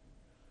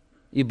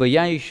 ибо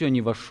я еще не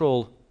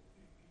вошел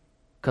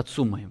к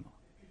Отцу моему».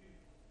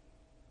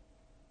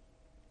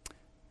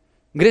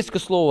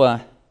 Греческое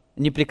слово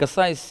 «не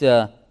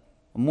прикасайся»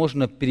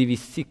 можно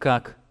перевести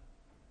как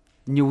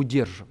 «не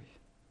удерживай»,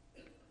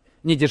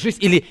 «не держись»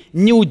 или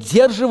 «не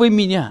удерживай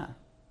меня».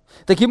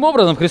 Таким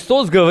образом,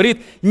 Христос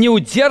говорит: «Не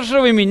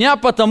удерживай меня,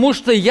 потому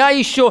что я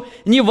еще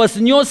не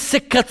вознесся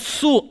к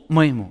Отцу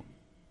моему».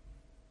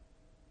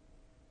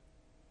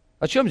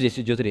 О чем здесь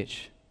идет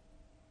речь?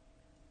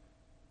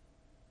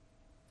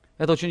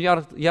 Это очень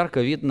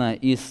ярко видно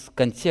из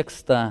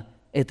контекста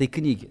этой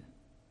книги.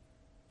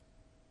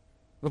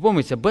 Вы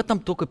помните, об этом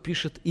только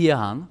пишет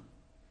Иоанн.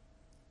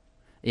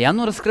 И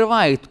оно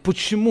раскрывает,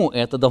 почему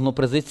это должно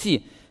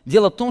произойти.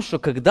 Дело в том, что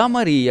когда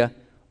Мария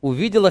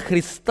увидела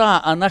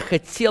Христа, она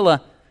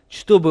хотела,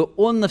 чтобы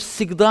Он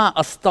навсегда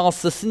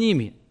остался с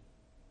ними.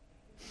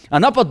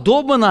 Она,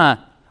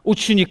 подобно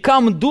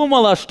ученикам,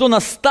 думала, что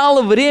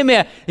настало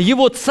время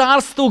Его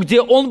царству, где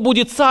Он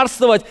будет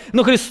царствовать.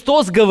 Но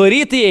Христос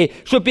говорит ей,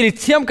 что перед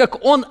тем,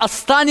 как Он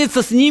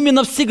останется с ними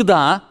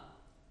навсегда,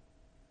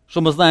 что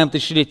мы знаем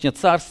тысячелетнее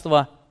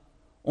царство,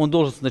 Он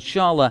должен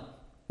сначала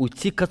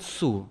уйти к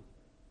Отцу,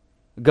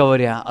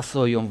 говоря о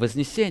своем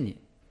вознесении.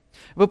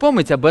 Вы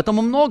помните, об этом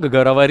он много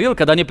говорил,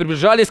 когда они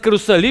приближались к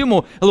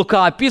Иерусалиму.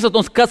 Лука описывает,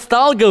 он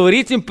стал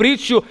говорить им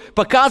притчу,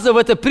 показывая в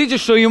этой притче,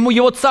 что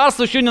его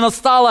царство еще не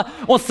настало.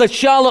 Он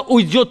сначала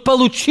уйдет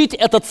получить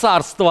это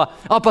царство,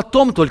 а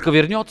потом только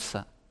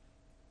вернется.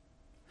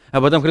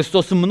 Об этом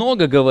Христос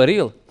много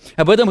говорил.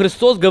 Об этом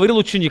Христос говорил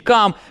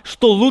ученикам,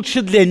 что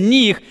лучше для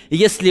них,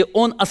 если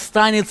Он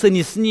останется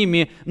не с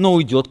ними, но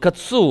уйдет к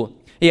Отцу.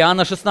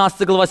 Иоанна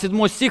 16 глава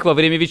 7 стих во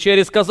время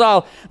вечери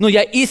сказал: «Но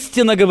я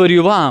истинно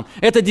говорю вам,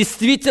 это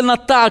действительно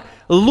так,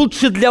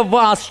 лучше для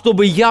вас,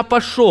 чтобы я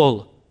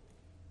пошел.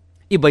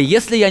 Ибо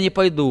если я не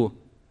пойду,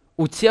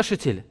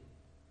 Утешитель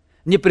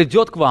не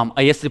придет к вам,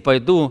 а если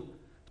пойду,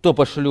 то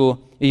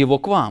пошлю его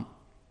к вам».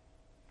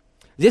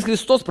 Здесь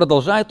Христос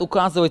продолжает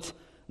указывать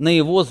на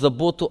Его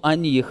заботу о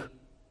них.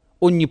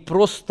 Он не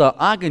просто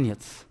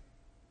агнец,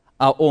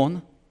 а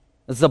Он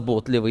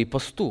заботливый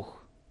пастух.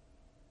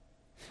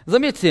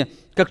 Заметьте,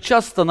 как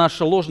часто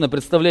наше ложное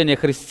представление о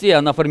Христе,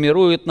 оно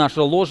формирует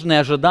наше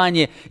ложное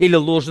ожидание или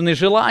ложные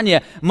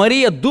желания.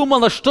 Мария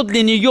думала, что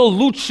для нее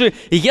лучше,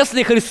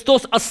 если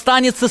Христос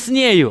останется с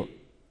нею.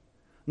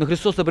 Но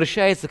Христос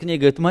обращается к ней и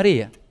говорит: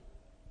 Мария,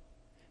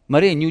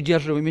 не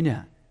удерживай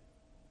меня.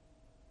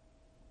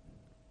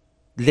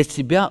 Для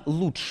тебя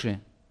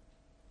лучше,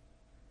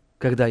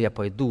 когда я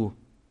пойду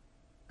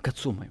к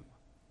Отцу моему.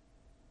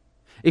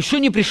 Еще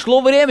не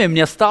пришло время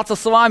мне остаться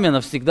с вами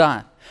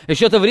навсегда.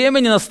 Еще это время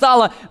не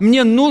настало,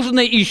 мне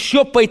нужно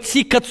еще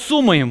пойти к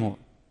Отцу моему.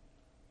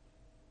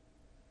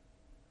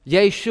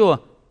 Я еще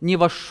не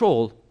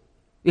вошел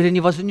или не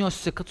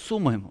вознесся к Отцу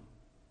моему,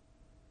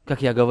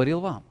 как я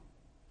говорил вам.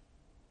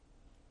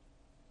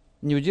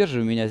 Не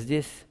удерживай меня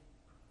здесь,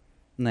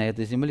 на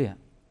этой земле.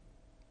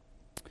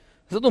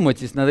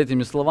 Задумайтесь над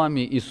этими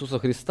словами Иисуса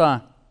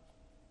Христа.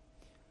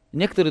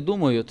 Некоторые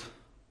думают,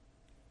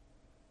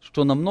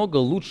 что намного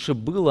лучше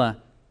было,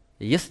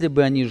 если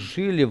бы они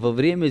жили во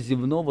время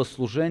земного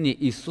служения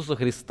Иисуса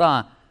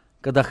Христа,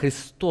 когда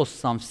Христос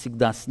сам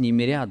всегда с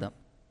ними рядом.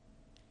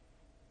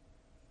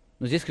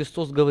 Но здесь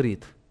Христос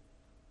говорит,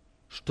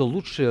 что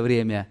лучшее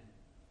время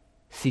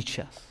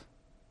сейчас,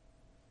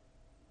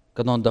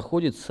 когда Он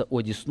находится у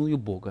одесную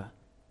Бога,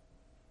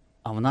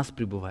 а в нас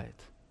пребывает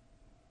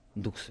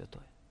Дух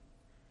Святой.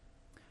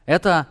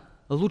 Это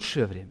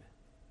лучшее время.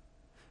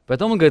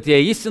 Поэтому Он говорит: я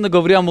истинно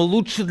говорю вам,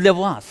 лучше для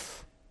вас.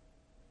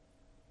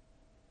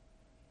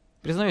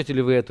 Признаете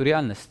ли вы эту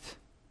реальность,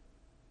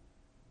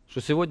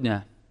 что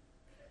сегодня,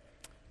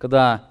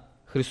 когда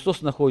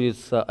Христос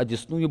находится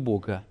одесную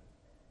Бога,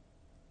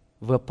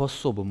 вы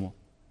по-особому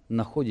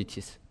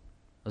находитесь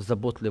в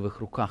заботливых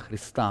руках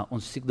Христа.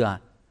 Он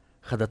всегда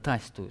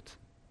ходатайствует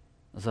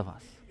за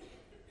вас.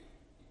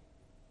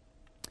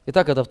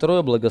 Итак, это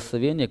второе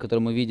благословение,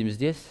 которое мы видим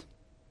здесь.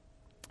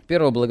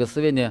 Первое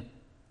благословение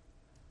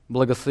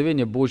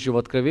Божьего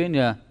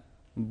откровения.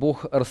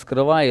 Бог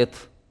раскрывает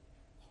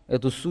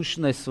эту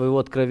сущность своего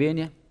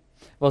откровения.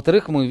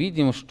 Во-вторых, мы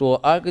видим, что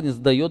Агнец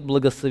дает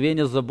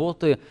благословение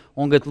заботы.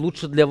 Он говорит: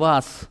 лучше для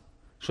вас,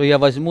 что я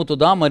возьму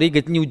туда. Мария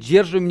говорит: не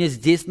удерживай меня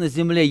здесь на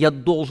земле, я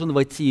должен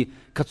войти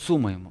к Отцу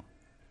моему.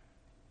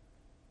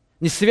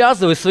 Не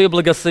связывай свои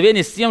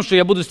благословения с тем, что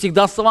я буду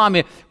всегда с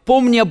вами.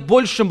 Помни о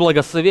большем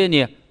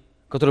благословении,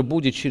 которое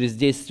будет через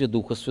действие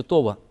Духа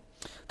Святого.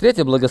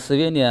 Третье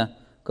благословение,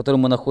 которое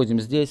мы находим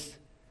здесь,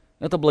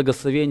 это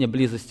благословение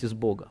близости с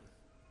Богом.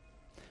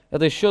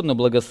 Это еще одно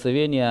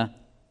благословение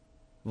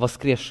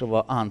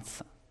воскресшего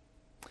Агнца.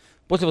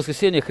 После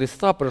воскресения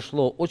Христа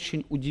прошло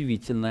очень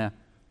удивительное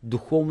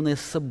духовное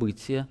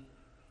событие,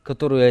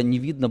 которое не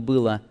видно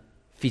было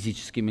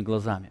физическими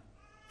глазами.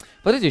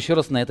 Посмотрите еще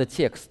раз на этот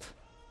текст,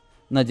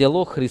 на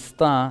диалог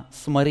Христа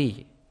с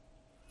Марией.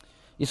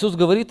 Иисус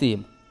говорит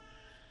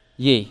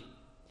ей,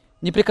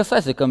 «Не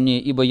прикасайся ко мне,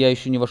 ибо я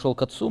еще не вошел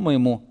к Отцу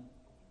моему,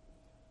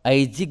 а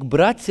иди к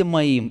братьям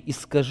моим и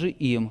скажи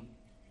им,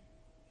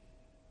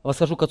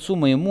 восхожу к Отцу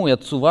моему и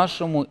Отцу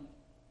вашему,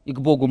 и к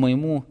Богу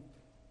моему,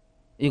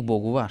 и к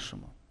Богу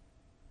вашему».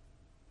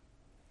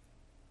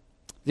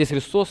 Здесь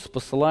Христос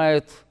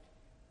посылает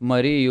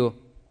Марию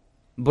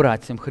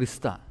братьям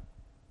Христа.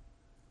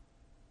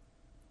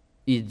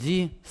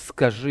 «Иди,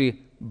 скажи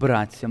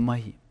братьям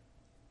моим».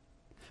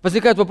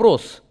 Возникает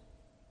вопрос,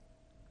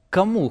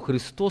 кому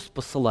Христос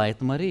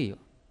посылает Марию?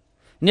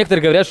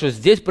 Некоторые говорят, что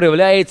здесь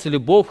проявляется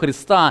любовь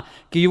Христа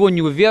к его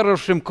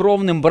неуверовавшим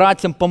кровным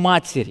братьям по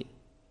матери.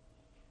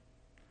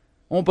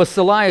 Он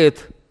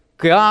посылает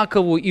к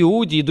Иакову,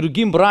 Иуде и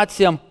другим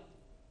братьям,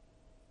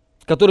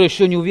 которые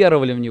еще не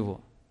уверовали в Него.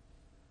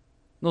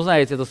 Но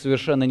знаете, это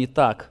совершенно не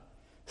так.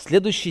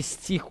 Следующий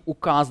стих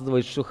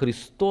указывает, что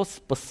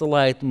Христос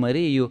посылает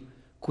Марию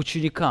к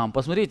ученикам.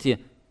 Посмотрите,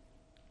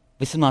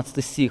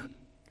 18 стих.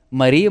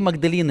 Мария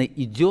Магдалина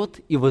идет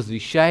и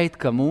возвещает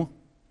кому?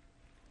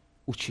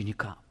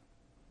 Ученикам.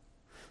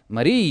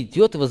 Мария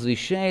идет и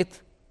возвещает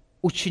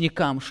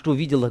ученикам, что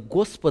увидела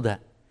Господа,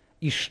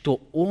 и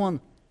что Он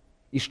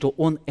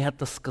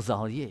это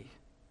сказал ей.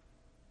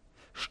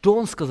 Что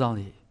Он сказал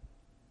ей?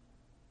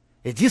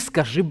 Иди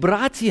скажи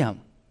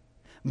братьям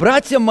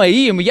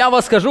моим, я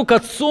восхожу к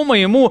Отцу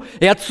моему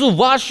и Отцу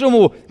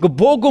вашему, к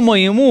Богу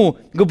моему,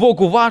 к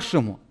Богу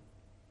вашему.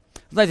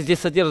 Знаете, здесь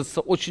содержится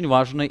очень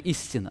важная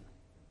истина.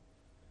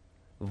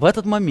 В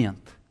этот момент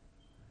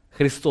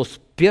Христос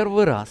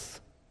первый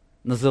раз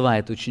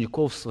называет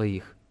учеников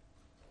своих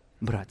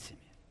братьями.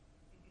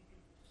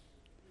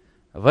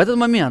 В этот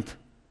момент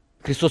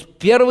Христос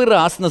первый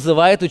раз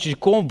называет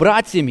учеников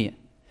братьями.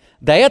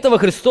 До этого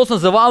Христос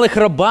называл их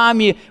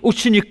рабами,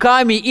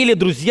 учениками или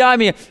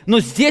друзьями,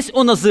 но здесь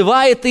Он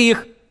называет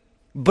их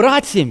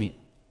братьями.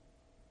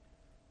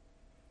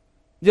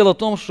 Дело в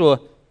том,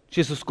 что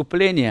через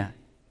искупление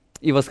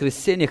и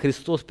воскресение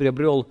Христос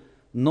приобрел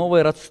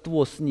новое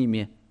родство с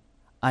ними.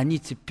 Они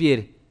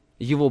теперь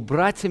Его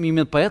братьями,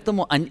 именно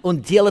поэтому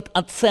Он делает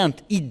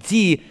акцент.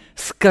 Иди,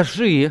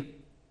 скажи,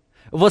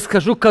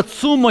 восхожу к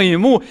Отцу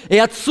моему и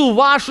Отцу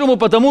вашему,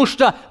 потому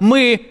что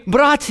мы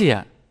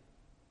братья.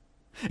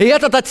 И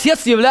этот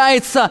Отец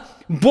является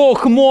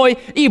Бог мой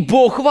и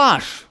Бог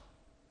ваш.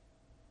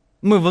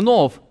 Мы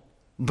вновь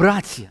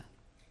братья.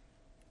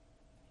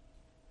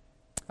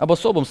 Об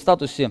особом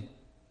статусе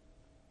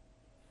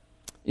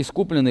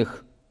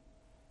искупленных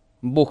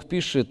Бог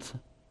пишет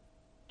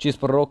через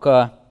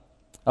пророка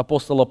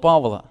апостола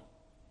Павла.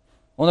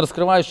 Он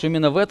раскрывает, что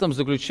именно в этом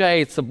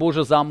заключается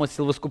Божий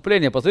замысел в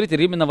искуплении. Посмотрите,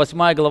 Римлянам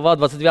 8 глава,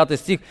 29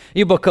 стих.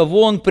 «Ибо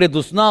кого Он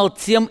предузнал,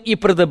 тем и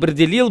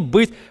предопределил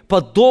быть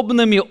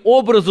подобными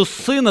образу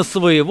Сына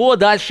Своего».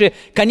 Дальше,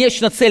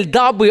 конечно, цель,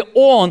 дабы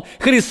Он,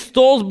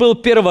 Христос, был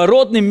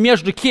первородным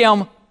между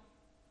кем?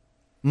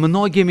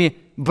 Многими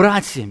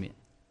братьями.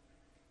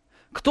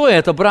 Кто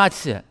это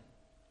братья?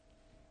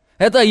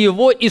 Это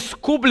Его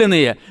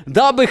искупленные,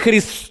 дабы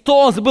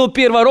Христос был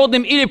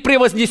первородным или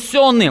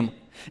превознесенным,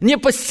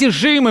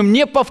 непостижимым,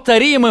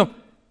 неповторимым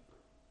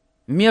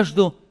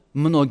между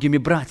многими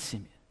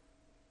братьями.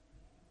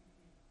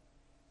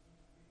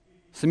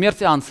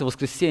 Смерть Анцы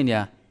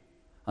воскресения,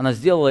 она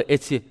сделала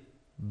эти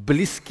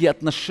близкие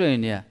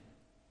отношения.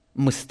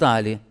 Мы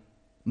стали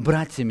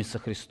братьями со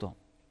Христом.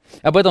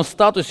 Об этом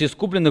статусе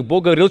искупленных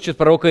Бог говорил через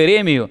пророка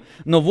Иеремию.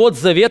 «Но вот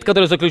завет,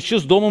 который заключу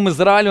с домом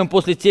Израилевым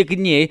после тех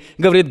дней,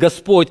 говорит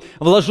Господь,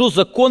 вложу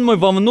закон мой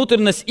во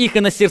внутренность их, и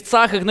на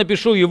сердцах их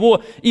напишу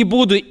его, и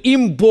буду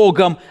им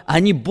Богом,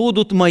 они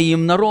будут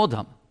моим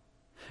народом».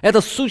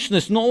 Это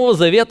сущность Нового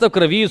Завета в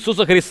крови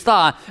Иисуса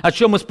Христа, о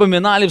чем мы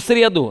вспоминали в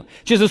среду.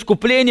 Через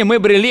искупление мы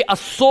обрели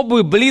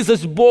особую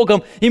близость с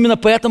Богом. Именно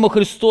поэтому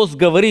Христос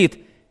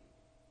говорит: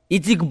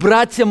 «Иди к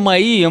братьям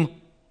моим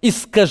и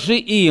скажи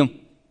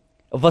им,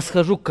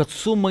 восхожу к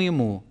Отцу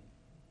моему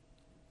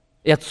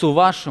и Отцу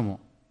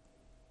вашему,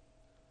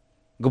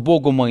 к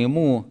Богу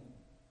моему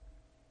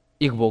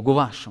и к Богу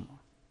вашему».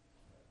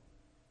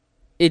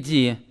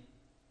 Иди,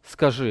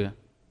 скажи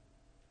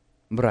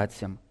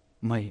братьям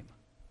моим.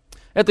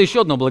 Это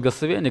еще одно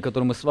благословение,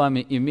 которое мы с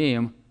вами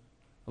имеем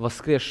в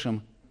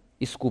воскресшем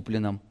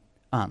искупленном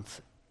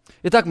Анце.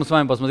 Итак, мы с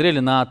вами посмотрели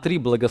на три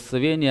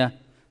благословения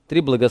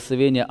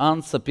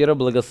Анца. Первое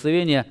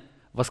благословение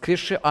 –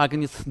 воскресший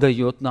Агнец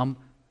дает нам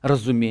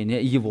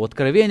разумение Его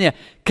откровения.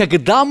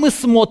 Когда мы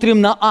смотрим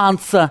на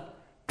Анца,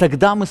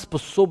 тогда мы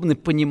способны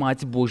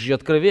понимать Божье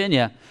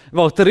откровение.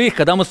 Во-вторых,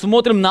 когда мы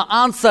смотрим на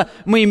Анца,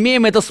 мы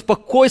имеем это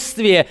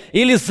спокойствие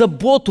или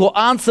заботу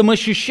Анца, мы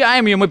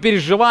ощущаем ее, мы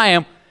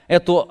переживаем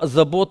эту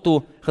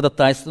заботу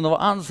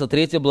ходатайственного Анца.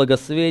 Третье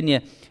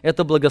благословение –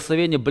 это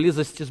благословение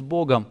близости с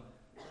Богом.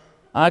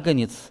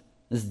 Агнец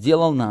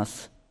сделал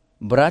нас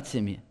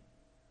братьями,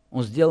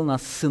 Он сделал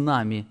нас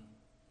сынами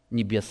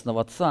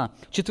Небесного Отца.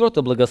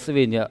 Четвертое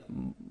благословение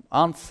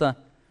Анца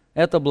 –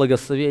 это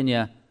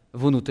благословение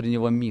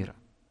внутреннего мира.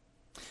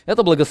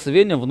 Это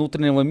благословение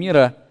внутреннего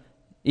мира.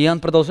 И Иоанн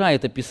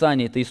продолжает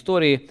описание этой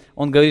истории.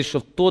 Он говорит, что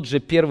в тот же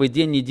первый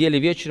день недели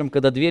вечером,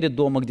 когда двери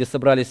дома, где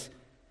собрались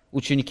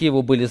ученики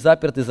его, были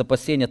заперты за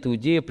опасения от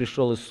иудеев,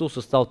 пришел Иисус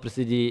и стал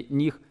посреди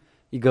них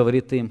и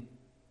говорит им: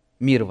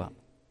 «Мир вам».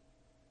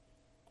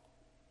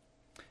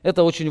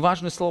 Это очень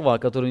важные слова,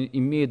 которые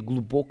имеют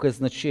глубокое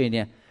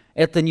значение.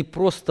 Это не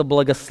просто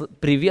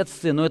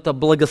приветствие, но это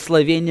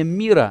благословение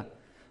мира.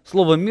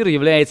 Слово «мир»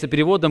 является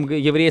переводом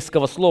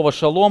еврейского слова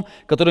 «шалом»,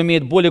 которое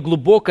имеет более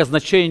глубокое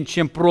значение,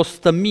 чем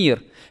просто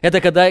 «мир».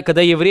 Это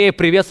когда евреи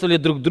приветствовали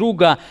друг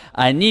друга,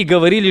 они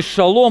говорили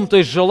 «шалом», то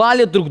есть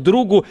желали друг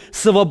другу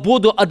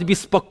свободу от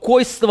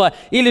беспокойства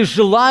или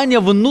желания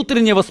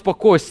внутреннего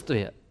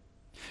спокойствия.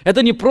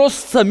 Это не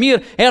просто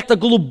мир, это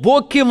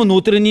глубокий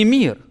внутренний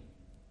мир.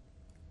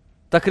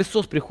 Так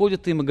Христос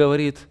приходит им и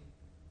говорит: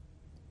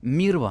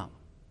 «Мир вам».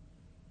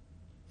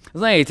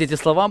 Знаете, эти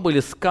слова были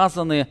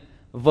сказаны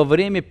во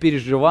время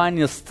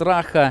переживания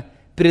страха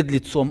перед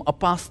лицом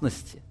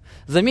опасности.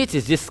 Заметьте,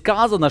 здесь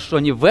сказано, что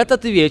они в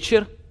этот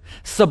вечер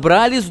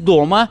собрались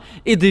дома,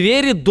 и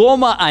двери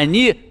дома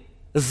они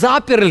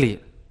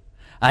заперли.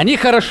 Они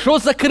хорошо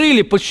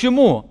закрыли.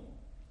 Почему?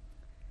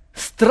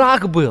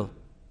 Страх был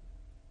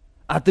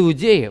от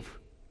иудеев.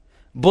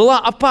 Была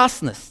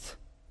опасность.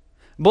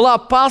 Была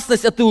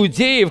опасность от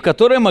иудеев,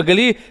 которые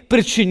могли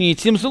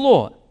причинить им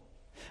зло.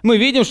 Мы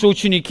видим, что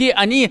ученики,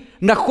 они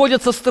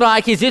находятся в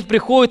страхе. Здесь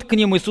приходит к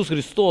ним Иисус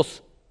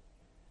Христос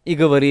и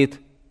говорит: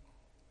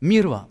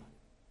 «Мир вам».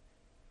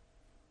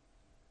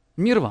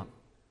 Мир вам.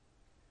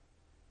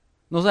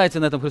 Но знаете,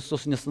 на этом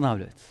Христос не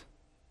останавливается.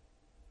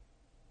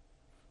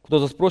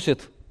 Кто-то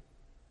спросит: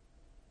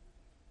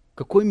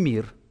 какой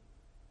мир,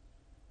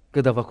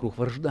 когда вокруг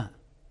вражда?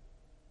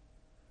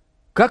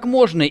 Как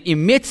можно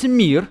иметь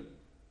мир,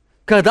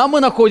 когда мы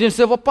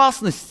находимся в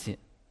опасности?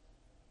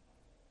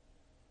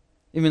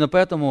 Именно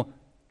поэтому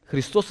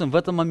Христос им в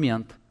этот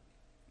момент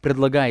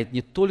предлагает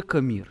не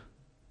только мир,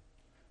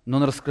 но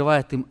Он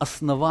раскрывает им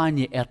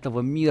основание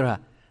этого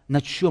мира, на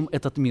чем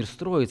этот мир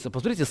строится.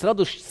 Посмотрите,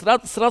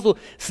 сразу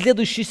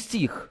следующий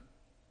стих.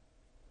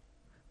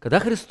 Когда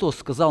Христос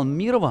сказал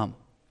 «мир вам»,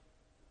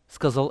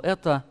 сказал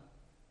это,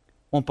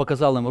 Он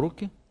показал им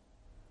руки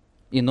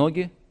и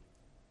ноги,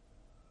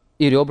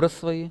 и ребра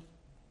свои.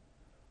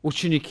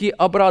 Ученики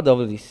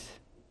обрадовались,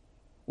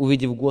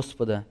 увидев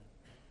Господа.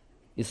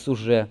 Иисус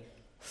же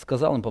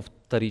сказал им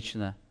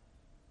повторично: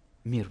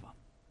 «Мир вам».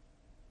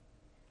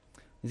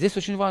 Здесь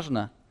очень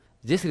важно,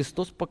 здесь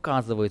Христос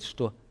показывает,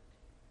 что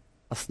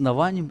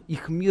основанием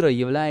их мира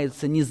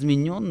являются не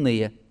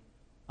измененные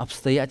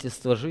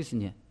обстоятельства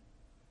жизни,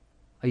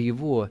 а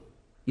Его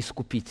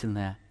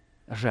искупительная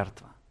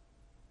жертва.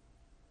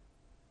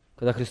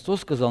 Когда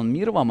Христос сказал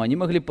 «мир вам», они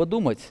могли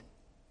подумать: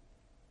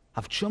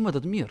 а в чем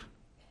этот мир?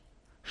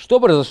 Что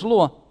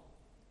произошло?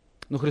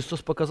 Но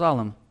Христос показал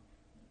им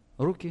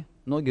руки,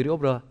 ноги,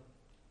 ребра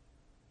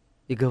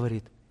и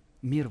говорит: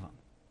 «Мир вам».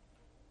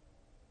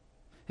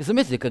 И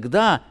заметьте,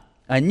 когда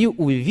они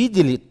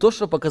увидели то,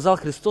 что показал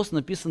Христос,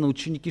 написано,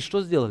 ученики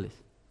что сделали?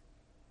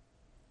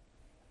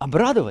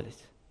 Обрадовались.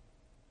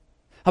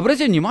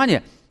 Обратите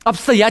внимание,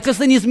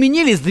 обстоятельства не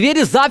изменились,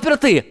 двери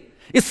заперты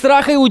из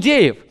страха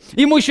иудеев.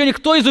 Ему еще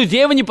никто из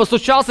иудеев не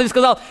постучался и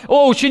сказал: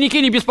 «О,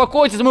 ученики, не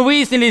беспокойтесь, мы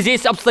выяснили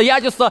здесь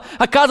обстоятельства,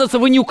 оказывается,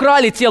 вы не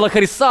украли тело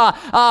Христа,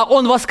 а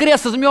Он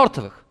воскрес из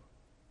мертвых».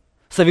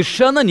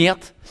 Совершенно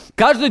нет.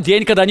 Каждый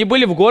день, когда они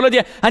были в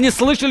городе, они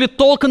слышали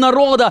толк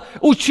народа: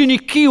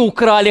 ученики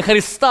украли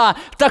Христа.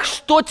 Так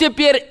что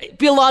теперь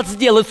Пилат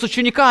сделает с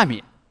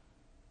учениками?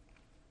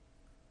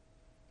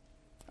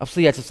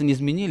 Обстоятельства не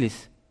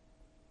изменились.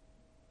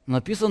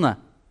 Написано,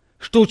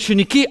 что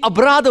ученики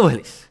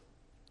обрадовались.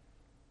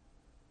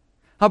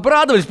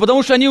 Обрадовались,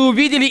 потому что они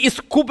увидели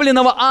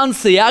искупленного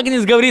Агнца, и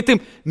Агнец говорит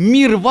им: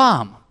 «Мир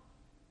вам».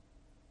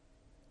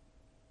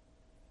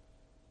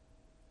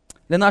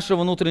 Для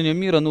нашего внутреннего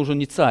мира нужен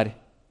не царь,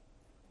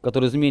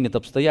 который изменит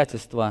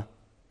обстоятельства,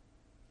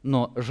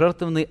 но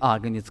жертвенный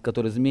Агнец,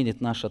 который изменит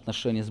наши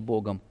отношения с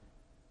Богом.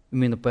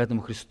 Именно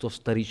поэтому Христос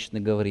вторично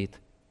говорит: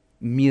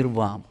 «Мир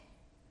вам».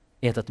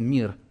 Этот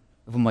мир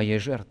в моей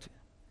жертве.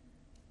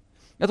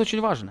 Это очень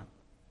важно.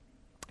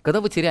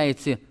 Когда вы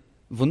теряете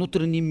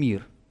внутренний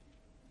мир,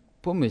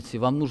 помните,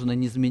 вам нужно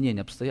не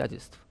изменение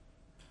обстоятельств.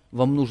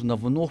 Вам нужно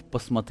вновь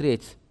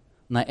посмотреть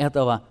на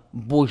этого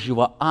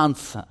Божьего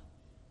Агнца.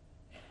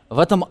 В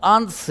этом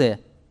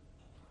Агнце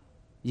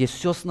есть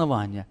все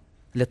основания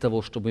для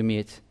того, чтобы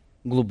иметь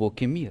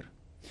глубокий мир.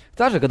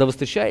 Также, когда вы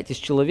встречаетесь с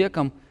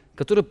человеком,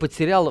 который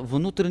потерял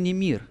внутренний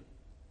мир,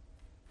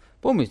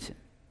 помните,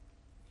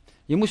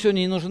 ему сегодня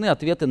не нужны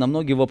ответы на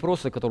многие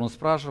вопросы, которые он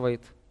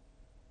спрашивает.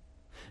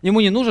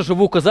 Ему не нужно, чтобы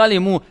вы указали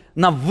ему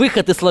на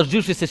выход из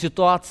сложившейся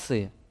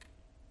ситуации.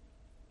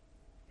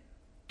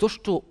 То,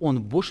 что он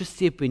в большей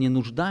степени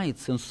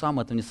нуждается, он сам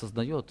это не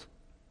создает,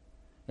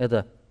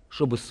 это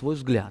чтобы свой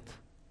взгляд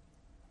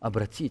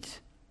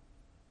обратить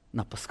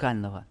на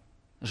пасхального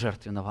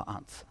жертвенного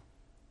Агнца.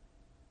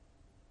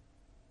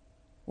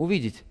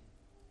 Увидеть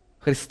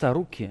Христа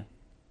руки,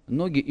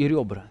 ноги и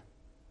ребра.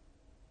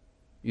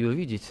 и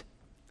увидеть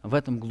в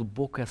этом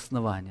глубокое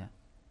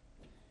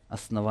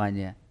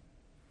основание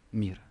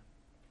мира.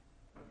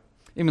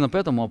 Именно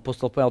поэтому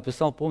апостол Павел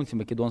писал, помните,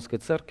 Македонской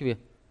церкви,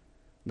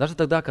 даже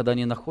тогда, когда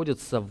они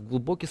находятся в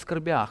глубоких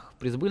скорбях, в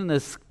преизбыльной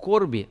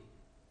скорби,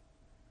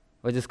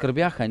 в этих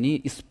скорбях они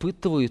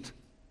испытывают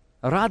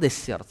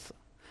радость сердца.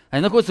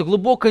 Они находятся в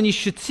глубокой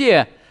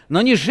нищете, но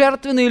они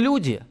жертвенные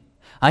люди.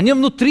 Они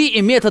внутри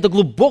имеют это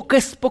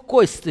глубокое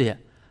спокойствие.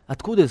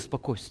 Откуда это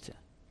спокойствие?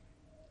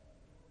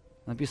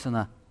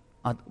 Написано,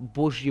 от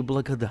Божьей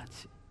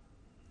благодати.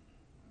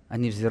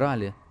 Они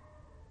взирали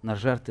на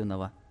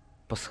жертвенного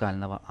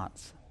пасхального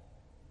агнца.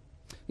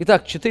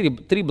 Итак,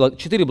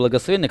 четыре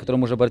благословения, которые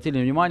мы уже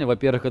обратили внимание.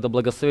 Во-первых, это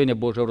благословение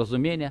Божьего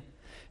разумения.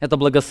 Это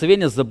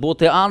благословение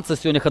заботы Агнца,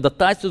 сегодня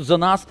ходатайствует за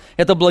нас.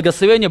 Это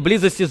благословение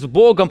близости с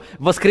Богом.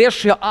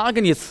 Воскресший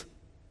Агнец,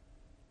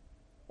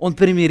 Он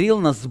примирил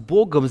нас с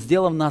Богом,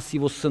 сделав нас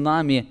Его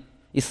сынами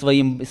и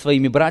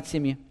своими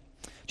братьями.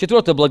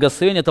 Четвертое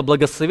благословение – это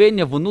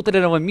благословение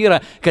внутреннего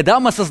мира, когда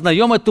мы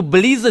осознаем эту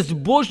близость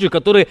Божью,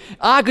 которую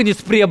Агнец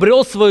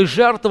приобрел своей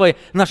жертвой,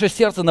 наше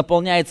сердце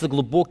наполняется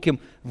глубоким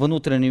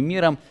внутренним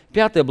миром.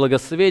 Пятое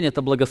благословение –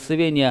 это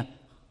благословение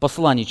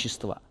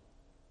посланничества.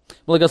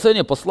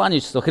 Благословение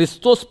посланничества.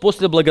 Христос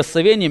после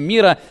благословения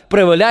мира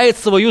проявляет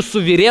свою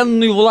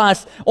суверенную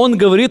власть. Он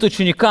говорит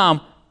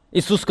ученикам,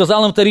 Иисус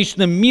сказал им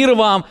вторично: «Мир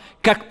вам,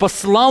 как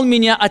послал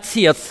меня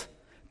Отец,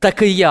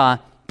 так и я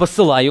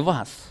посылаю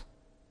вас».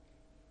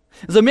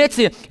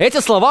 Заметьте, эти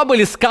слова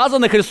были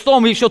сказаны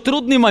Христом в еще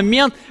трудный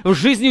момент в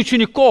жизни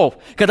учеников,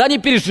 когда они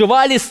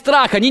переживали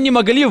страх, они не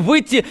могли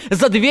выйти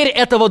за дверь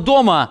этого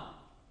дома.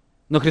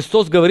 Но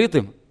Христос говорит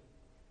им: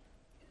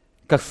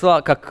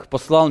 как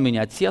послал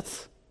меня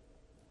Отец,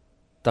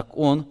 так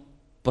Он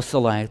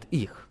посылает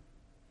их.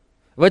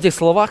 В этих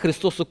словах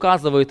Христос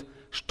указывает,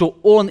 что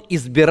Он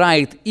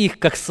избирает их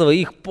как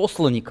своих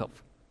посланников,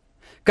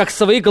 как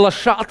своих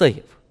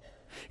глашатаев.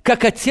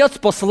 Как Отец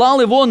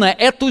послал Его на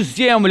эту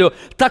землю,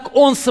 так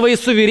Он своей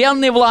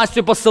суверенной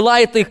властью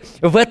посылает их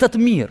в этот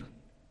мир.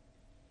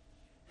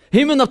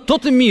 Именно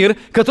тот мир,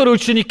 который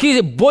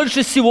ученики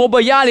больше всего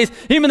боялись,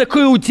 именно к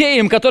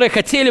иудеям, которые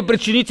хотели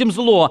причинить им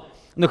зло.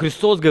 Но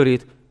Христос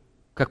говорит: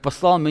 как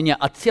послал меня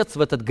Отец в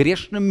этот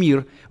грешный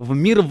мир, в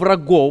мир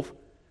врагов,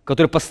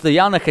 которые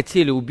постоянно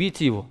хотели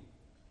убить Его,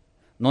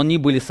 но они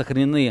были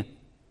сохранены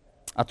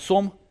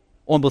Отцом,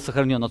 Он был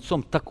сохранен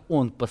Отцом, так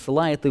Он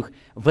посылает их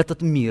в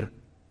этот мир,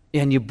 и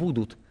они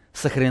будут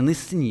сохранены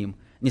с Ним,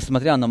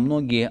 несмотря на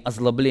многие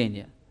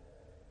озлобления.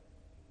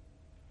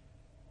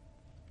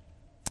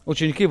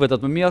 Ученики в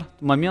этот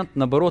момент,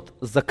 наоборот,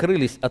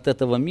 закрылись от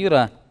этого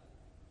мира,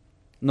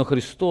 но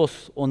Христос,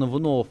 Он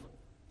вновь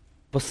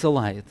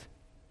посылает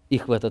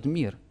их в этот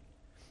мир.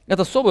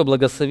 Это особое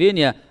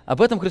благословение.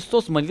 Об этом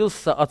Христос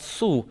молился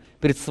Отцу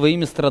перед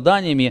своими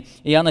страданиями.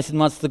 Иоанна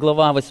 17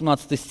 глава,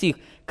 18 стих.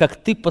 «Как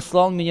Ты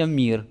послал меня в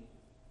мир,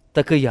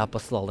 так и я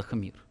послал их в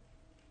мир».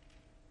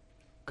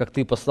 Как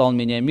Ты послал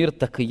меня в мир,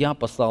 так и я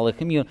послал их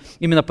в мир.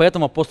 Именно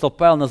поэтому апостол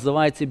Павел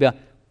называет себя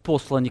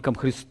посланником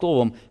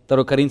Христовым.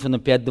 2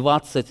 Коринфянам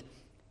 5:20.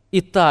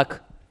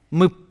 «Итак,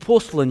 мы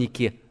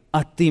посланники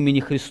от имени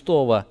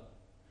Христова,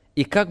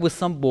 и как бы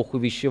сам Бог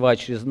увещевает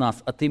через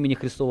нас, от имени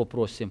Христова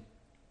просим,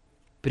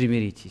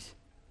 примиритесь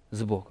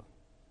с Богом».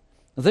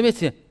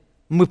 Заметьте,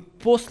 мы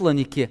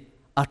посланники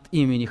от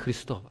имени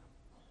Христова.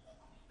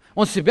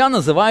 Он себя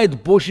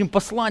называет Божьим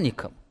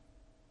посланником.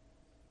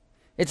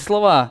 Эти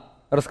слова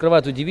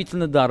раскрывает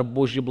удивительный дар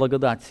Божьей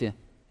благодати.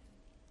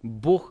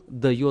 Бог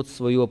дает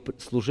свое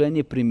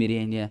служение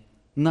примирения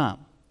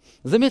нам.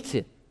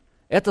 Заметьте,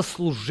 это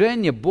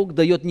служение Бог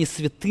дает не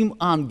святым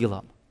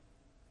ангелам,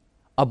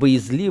 а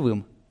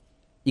боязливым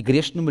и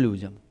грешным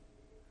людям,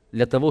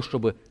 для того,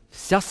 чтобы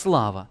вся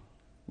слава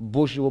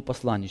Божьего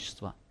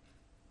посланничества,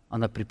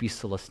 она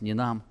приписывалась не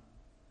нам,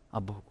 а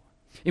Богу.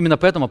 Именно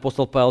поэтому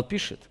апостол Павел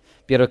пишет,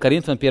 1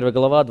 Коринфянам 1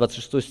 глава,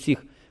 26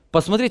 стих: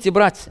 «Посмотрите,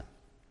 братья,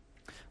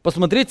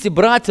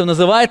 он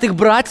называет их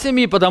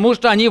братьями, потому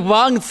что они в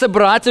Агнце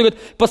братья. Говорит: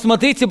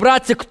 посмотрите,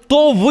 братья,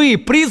 кто вы,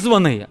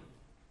 призванные?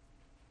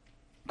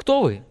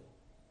 Кто вы?»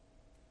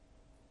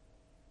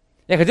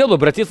 Я хотел бы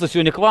обратиться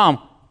сегодня к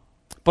вам.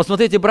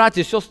 Посмотрите,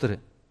 братья и сестры,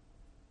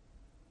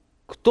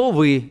 кто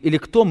вы или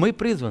кто мы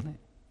призваны?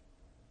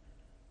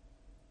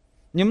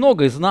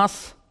 Немного из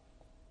нас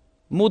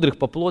мудрых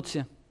по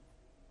плоти,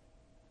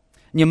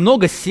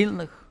 немного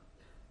сильных,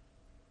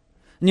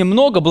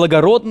 немного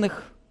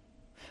благородных,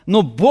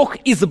 но Бог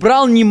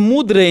избрал не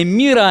мудрое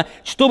мира,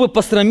 чтобы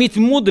посрамить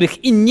мудрых,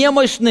 и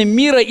немощное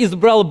мира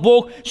избрал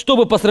Бог,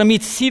 чтобы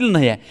посрамить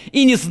сильное,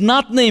 и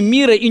незнатное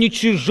мира, и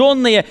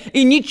ничиженное,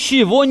 и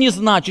ничего не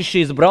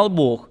значащее избрал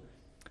Бог,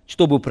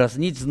 чтобы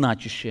упразднить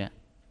значащее.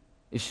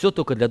 И все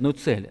только для одной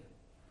цели,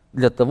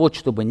 для того,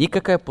 чтобы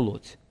никакая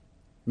плоть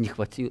не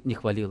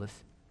хвалилась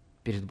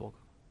перед Богом.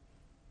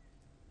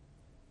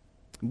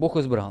 Бог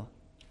избрал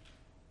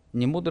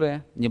не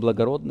мудрое, не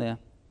благородное,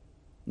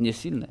 не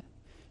сильное.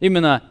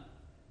 Именно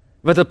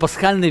в этот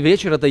пасхальный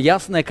вечер эта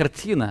ясная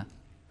картина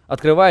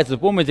открывается. Вы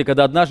помните,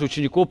 когда однажды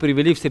учеников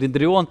привели в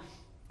Синедрион,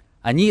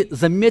 они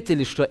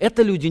заметили, что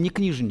это люди не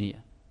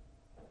книжные.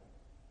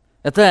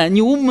 Это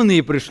не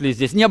умные пришли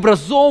здесь, не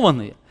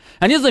образованные.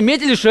 Они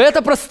заметили, что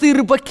это простые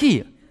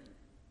рыбаки.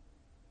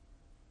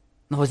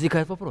 Но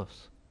возникает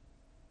вопрос.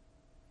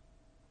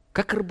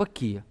 Как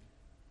рыбаки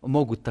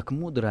могут так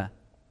мудро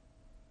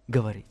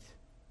говорить?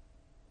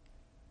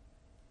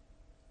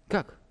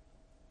 Как?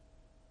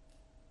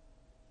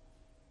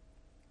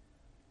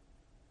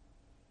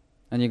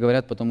 Они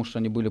говорят, потому что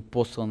они были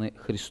посланы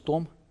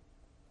Христом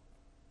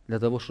для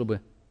того,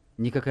 чтобы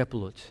никакая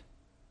плоть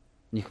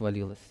не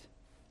хвалилась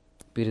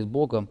перед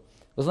Богом.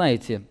 Вы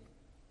знаете,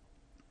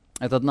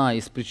 это одна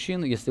из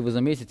причин, если вы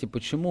заметите,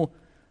 почему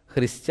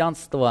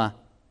христианство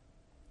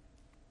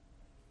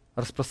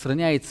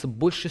распространяется в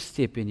большей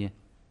степени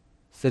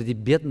среди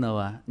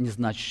бедного,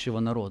 незначащего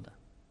народа.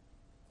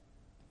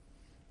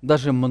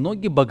 Даже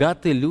многие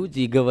богатые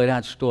люди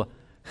говорят, что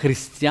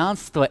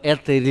христианство –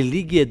 это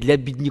религия для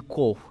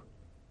бедняков,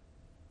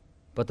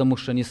 потому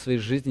что они в своей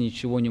жизни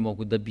ничего не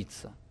могут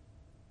добиться.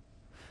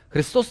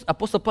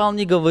 Апостол Павел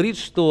не говорит,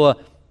 что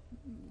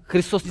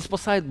Христос не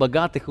спасает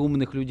богатых и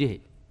умных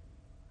людей.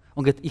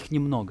 Он говорит, их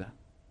немного.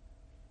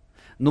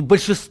 Но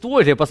большинство,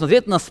 если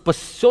посмотреть на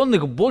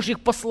спасенных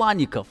Божьих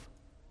посланников,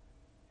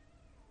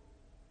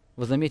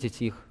 вы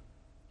заметите, их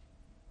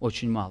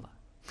очень мало.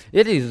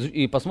 Если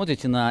и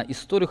посмотрите на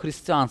историю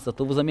христианства,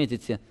 то вы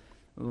заметите,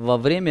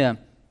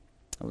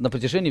 на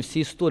протяжении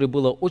всей истории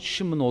было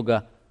очень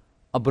много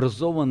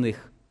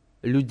образованных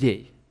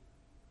людей,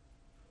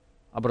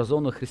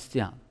 образованных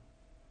христиан.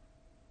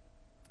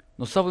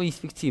 Но самые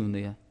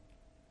эффективные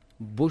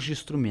Божьи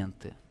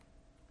инструменты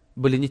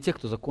были не те,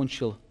 кто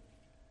закончил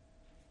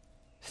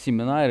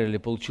семинар или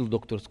получил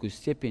докторскую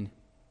степень,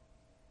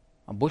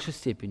 а в большей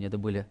степени это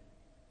были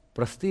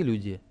простые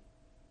люди,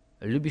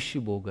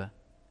 любящие Бога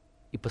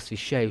и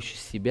посвящающие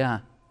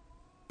себя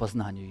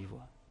познанию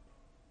Его.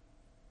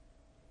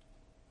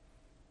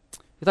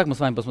 Итак, мы с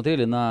вами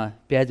посмотрели на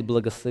 5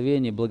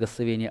 благословений,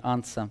 благословение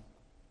Агнца.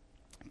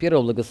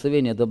 Первое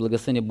благословение – это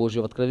благословение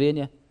Божьего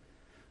откровения.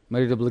 Мы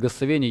говорили о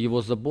благословении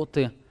Его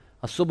заботы,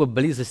 особой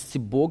близости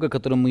Бога,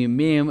 которую мы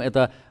имеем,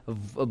 это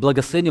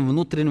благословение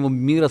внутреннего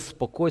мира,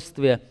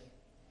 спокойствия.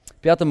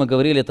 Пятое, мы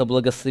говорили, это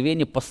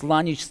благословение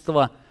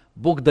посланничества.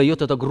 Бог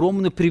дает это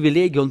огромную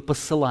привилегию, Он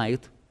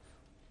посылает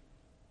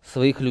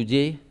своих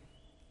людей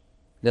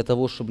для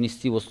того, чтобы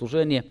нести Его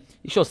служение.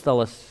 Еще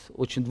осталось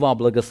очень 2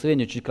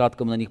 благословения, очень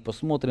кратко мы на них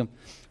посмотрим.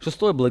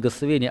 6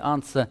 благословение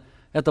Агнца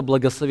 – это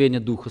благословение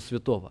Духа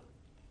Святого.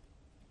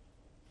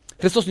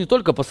 Христос не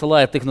только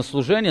посылает их на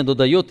служение, но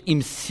дает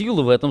им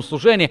силу в этом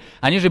служении.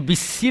 Они же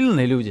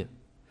бессильные люди.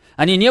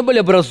 Они не были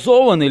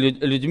образованы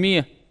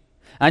людьми.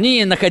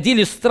 Они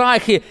находились в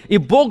страхе, и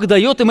Бог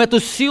дает им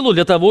эту силу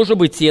для того,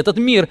 чтобы идти этот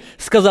мир.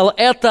 Сказал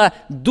это,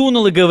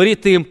 дунул и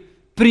говорит им,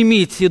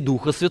 примите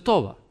Духа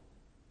Святого.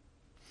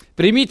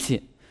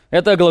 Примите.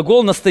 Это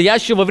глагол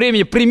настоящего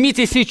времени.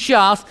 Примите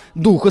сейчас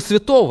Духа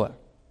Святого.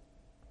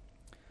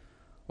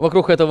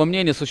 Вокруг этого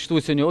мнения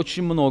существует сегодня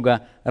очень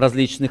много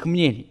различных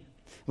мнений.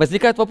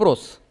 Возникает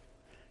вопрос,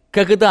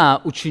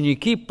 когда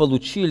ученики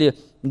получили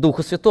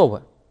Духа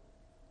Святого?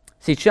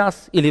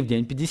 Сейчас или в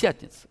день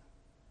Пятидесятницы?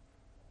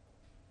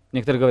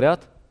 Некоторые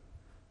говорят,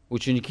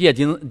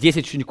 10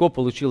 учеников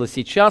получило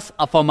сейчас,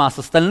 а Фома с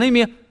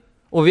остальными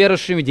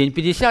уверовавшими в день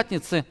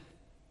Пятидесятницы.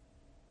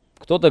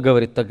 Кто-то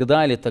говорит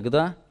тогда или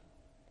тогда.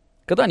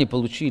 Когда они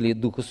получили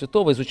Духа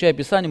Святого, изучая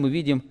Писание, мы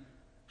видим,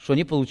 что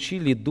они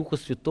получили Духа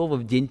Святого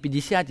в день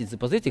Пятидесятницы.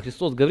 Посмотрите,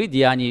 Христос говорит,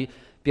 Деяний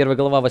 1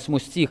 глава, 8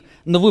 стих,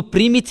 «Но вы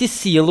примете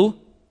силу»,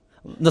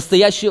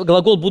 настоящий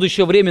глагол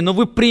будущего времени, «но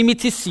вы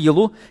примете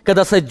силу,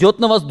 когда сойдет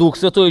на вас Дух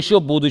Святой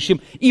еще в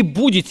будущем, и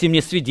будете мне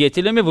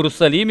свидетелями в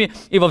Иерусалиме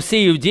и во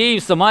всей Иудее, и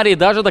в Самарии, и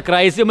даже до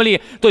края земли».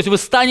 То есть вы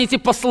станете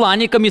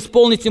посланниками,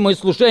 исполните мое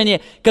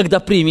служение, когда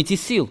примете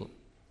силу.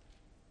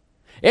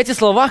 Эти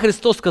слова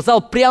Христос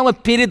сказал прямо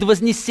перед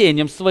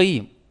вознесением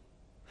Своим.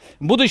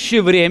 В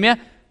будущее время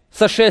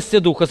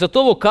сошествие Духа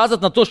Святого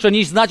указывает на то, что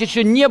они, значит,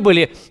 еще не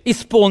были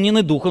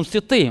исполнены Духом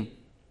Святым.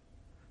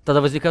 Тогда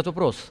возникает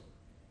вопрос,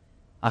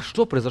 а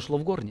что произошло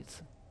в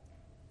горнице?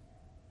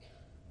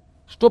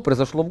 Что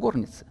произошло в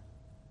горнице?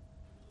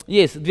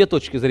 Есть 2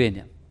 точки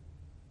зрения.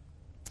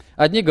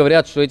 Одни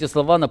говорят, что эти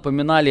слова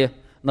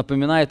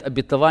напоминают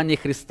обетование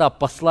Христа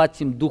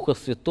послать им Духа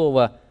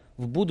Святого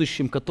в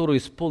будущем, которое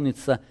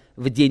исполнится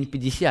в день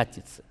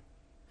Пятидесятницы.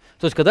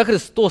 То есть, когда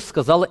Христос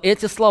сказал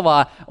эти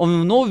слова,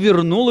 Он вновь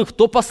вернул их в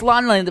то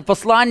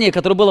послание,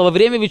 которое было во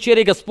время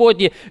вечери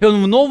Господней, и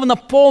Он вновь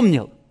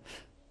напомнил,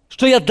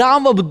 что я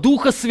дам вам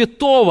Духа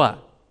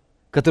Святого,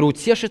 который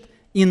утешит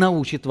и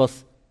научит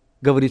вас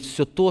говорить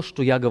все то,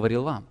 что я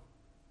говорил вам.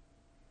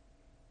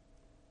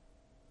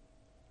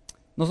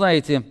 Но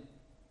знаете,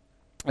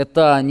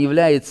 это не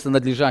является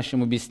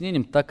надлежащим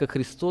объяснением, так как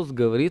Христос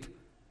говорит,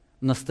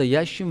 в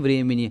настоящем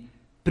времени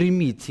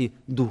примите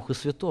Духа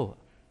Святого.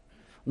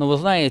 Но вы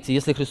знаете,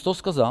 если Христос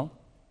сказал,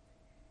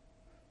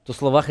 то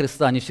слова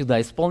Христа не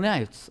всегда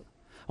исполняются.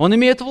 Он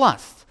имеет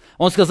власть.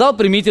 Он сказал,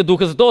 примите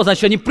Духа Святого,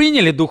 значит, они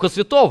приняли Духа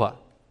Святого.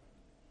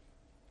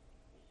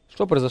 Что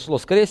Что произошло?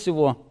 Скорее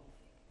всего,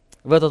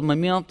 в этот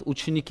момент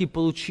ученики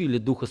получили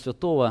Духа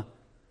Святого,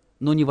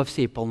 но не во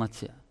всей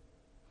полноте.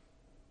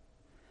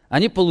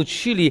 Они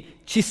получили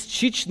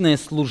частичное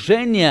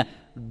служение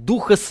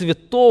Духа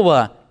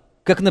Святого,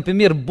 как,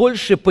 например,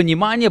 большее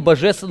понимание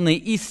божественной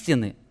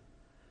истины,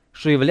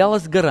 что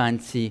являлось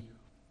гарантией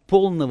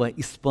полного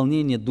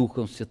исполнения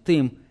Духом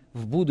Святым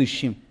в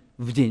будущем,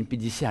 в день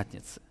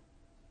Пятидесятницы.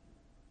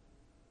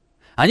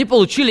 Они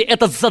получили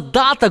этот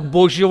задаток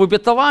Божьего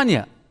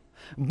обетования.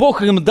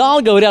 Бог им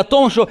дал, говоря о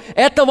том, что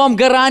это вам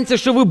гарантия,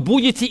 что вы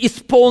будете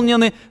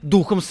исполнены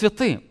Духом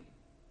Святым.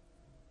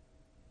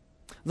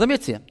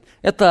 Заметьте,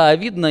 это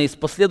видно из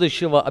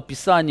последующего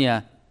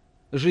описания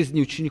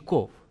жизни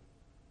учеников.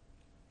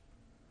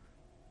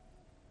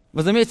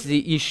 Вы заметите,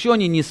 еще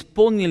они не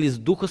исполнились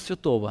Духа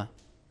Святого,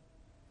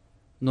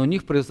 но у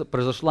них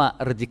произошла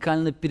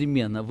радикальная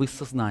перемена в их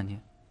сознании.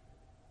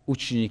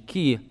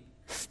 Ученики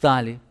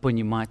стали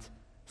понимать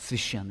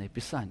Священное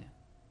Писание.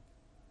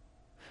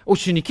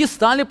 Ученики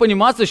стали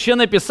понимать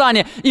Священное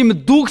Писание, им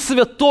Дух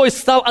Святой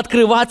стал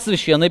открывать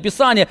Священное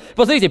Писание.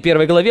 Посмотрите, в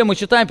 1 главе мы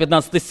читаем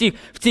 15 стих.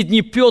 «В те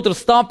дни Петр,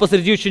 став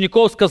посреди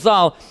учеников,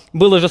 сказал,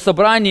 было же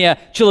собрание,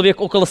 человек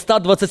около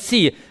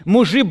 120,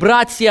 мужи,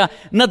 братья,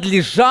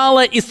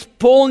 надлежало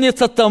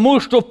исполниться тому,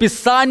 что в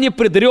Писании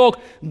предрек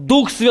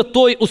Дух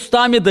Святой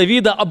устами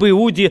Давида об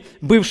Иуде,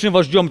 бывшим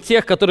вождем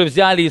тех, которые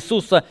взяли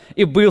Иисуса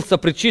и был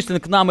сопричислен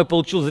к нам и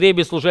получил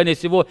жребий служения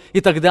сего»,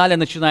 и так далее,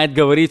 начинает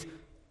говорить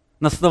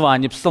на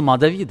основании псалма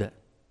Давида.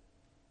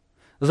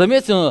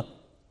 Заметьте,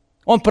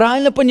 он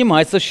правильно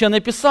понимает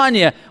Священное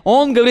Писание.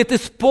 Он говорит,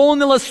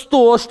 исполнилось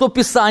то, что в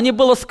Писании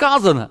было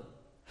сказано.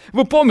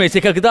 Вы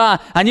помните,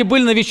 когда они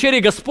были на вечере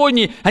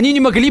Господней, они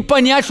не могли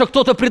понять, что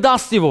кто-то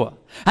предаст его.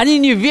 Они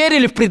не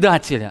верили в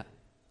предателя.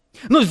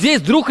 Но здесь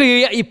вдруг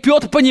и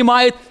Петр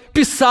понимает,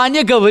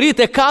 Писание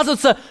говорит, и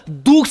оказывается,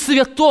 Дух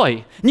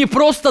Святой, не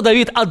просто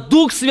Давид, а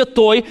Дух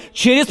Святой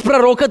через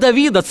пророка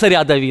Давида,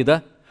 царя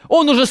Давида,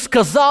 он уже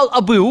сказал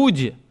об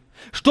Иуде,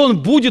 что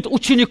он будет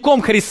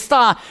учеником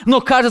Христа, но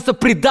кажется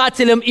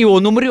предателем, и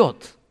он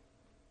умрет.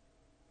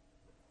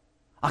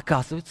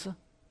 Оказывается,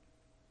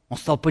 он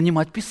стал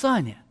понимать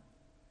Писание.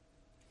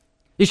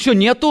 Еще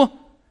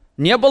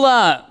не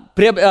было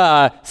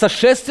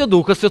сошествия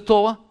Духа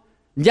Святого,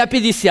 Дня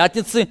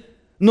Пятидесятницы,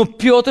 но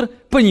Петр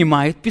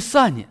понимает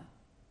Писание.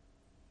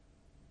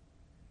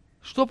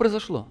 Что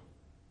произошло?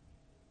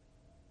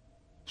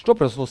 Что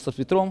произошло со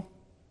Петром?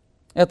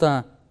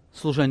 Это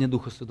служение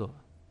Духа Святого.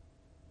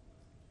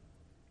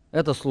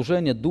 Это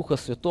служение Духа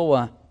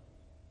Святого.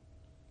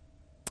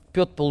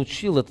 Петр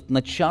получил этот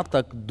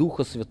начаток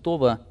Духа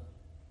Святого,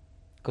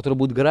 который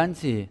будет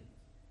гарантией,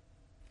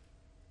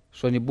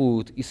 что они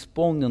будут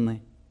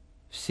исполнены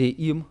все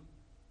им,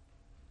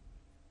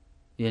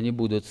 и они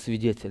будут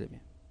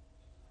свидетелями.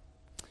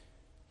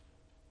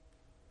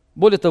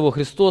 Более того,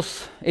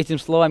 Христос этими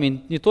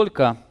словами не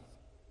только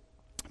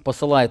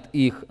посылает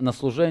их на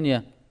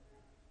служение,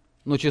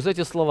 но через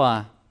эти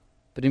слова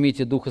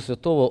 «примите Духа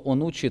Святого»,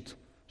 Он учит,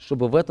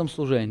 чтобы в этом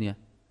служении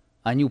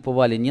они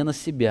уповали не на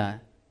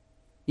себя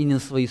и не на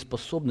свои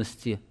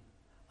способности,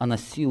 а на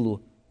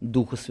силу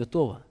Духа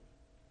Святого.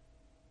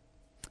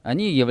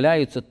 Они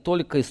являются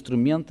только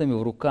инструментами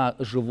в руках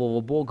живого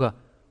Бога.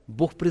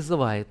 Бог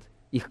призывает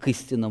их к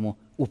истинному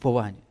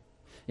упованию.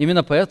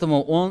 Именно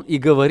поэтому Он и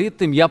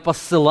говорит им: «Я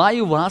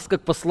посылаю вас,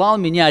 как послал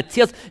меня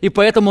Отец», и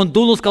поэтому Он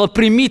дунул, сказал: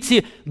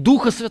 «Примите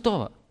Духа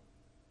Святого».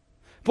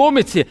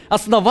 Помните,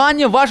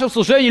 основание вашего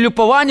служения или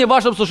упование в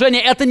вашем служении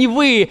 – это не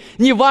вы,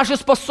 не ваши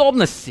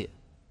способности.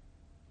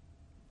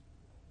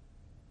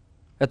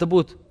 Это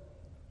будет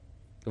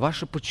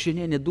ваше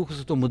подчинение Духу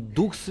Святому.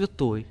 Дух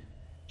Святой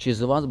через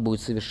вас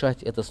будет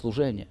совершать это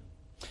служение.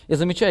 Я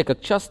замечаю,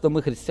 как часто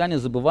мы, христиане,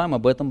 забываем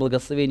об этом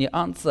благословении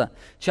Агнца.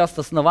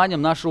 Часто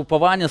основанием нашего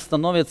упования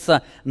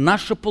становится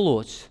наша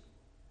плоть,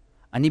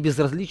 а не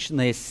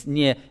безграничная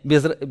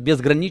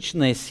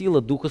сила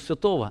Духа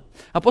Святого.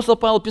 Апостол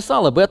Павел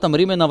писал об этом,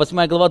 Римлянам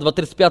 8 глава,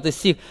 35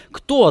 стих.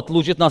 «Кто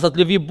отлучит нас от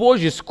любви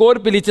Божьей?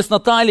 Скорбь или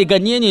теснота, или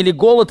гонение, или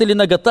голод, или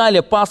нагота, или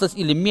опасность,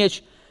 или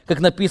меч?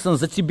 Как написано,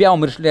 за тебя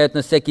умерщвляют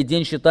нас всякий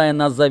день, считая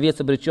нас за овец,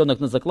 обреченных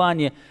на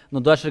заклание». Но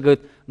дальше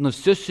говорит: «Но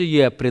все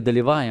сие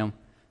преодолеваем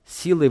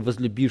силой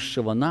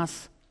возлюбившего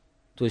нас»,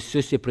 то есть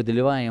все сие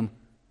преодолеваем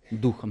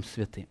Духом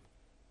Святым.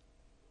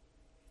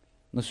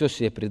 Но все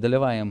сие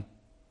преодолеваем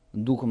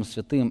Духом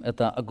Святым.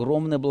 Это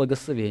огромное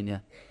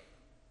благословение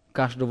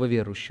каждого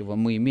верующего.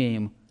 Мы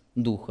имеем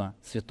Духа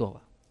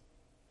Святого.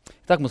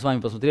 Итак, мы с вами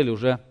посмотрели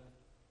уже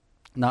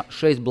на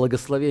 6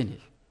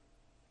 благословений,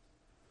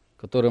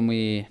 которые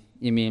мы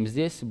имеем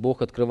здесь.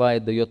 Бог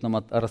открывает, дает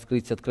нам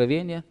раскрытие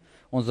откровения.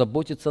 Он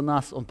заботится о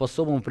нас, Он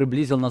по-особому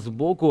приблизил нас к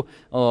Богу.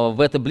 В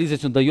этой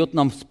близости Он дает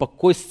нам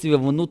спокойствие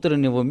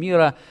внутреннего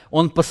мира.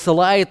 Он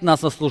посылает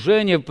нас на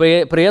служение,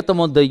 при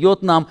этом Он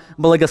дает нам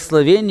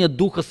благословение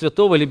Духа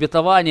Святого или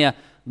обетование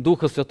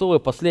Духа Святого. И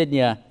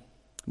последнее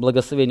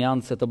благословение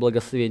Агнца – это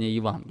благословение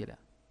Евангелия.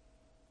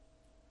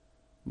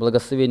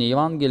 Благословение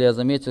Евангелия,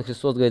 заметьте,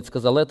 Христос говорит,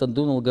 сказал это,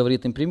 дунул,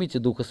 говорит им: «Примите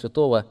Духа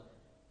Святого».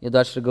 И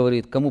дальше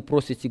говорит: кому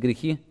просите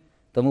грехи,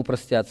 тому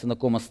простятся, на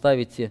ком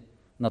оставите,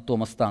 на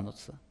том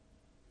останутся.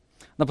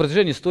 На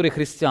протяжении истории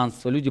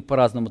христианства люди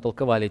по-разному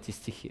толковали эти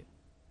стихи.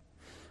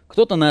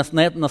 Кто-то на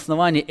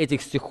основании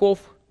этих стихов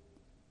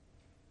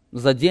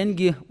за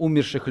деньги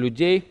умерших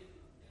людей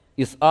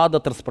из ада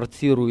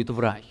транспортирует в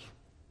рай.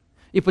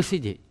 И по сей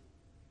день.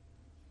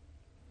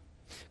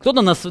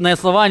 Кто-то на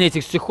основании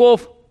этих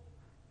стихов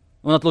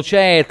он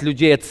отлучает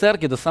людей от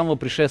церкви до самого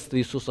пришествия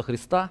Иисуса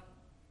Христа.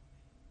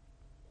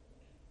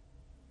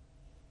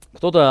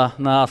 Кто-то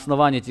на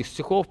основании этих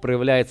стихов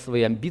проявляет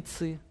свои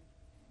амбиции,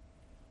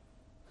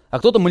 а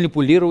кто-то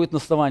манипулирует на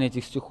основании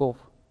этих стихов.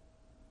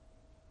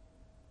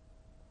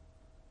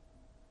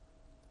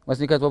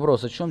 Возникает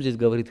вопрос, о чем здесь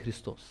говорит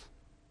Христос?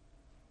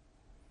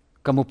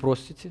 Кому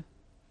простите,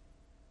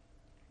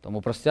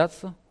 тому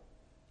простятся,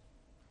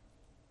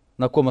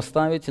 на ком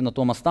оставите, на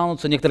том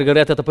останутся. Некоторые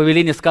говорят, это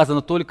повеление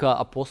сказано только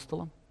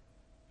апостолам.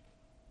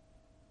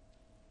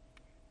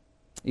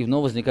 И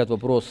вновь возникает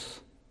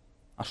вопрос,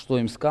 а что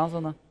им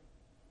сказано?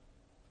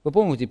 Вы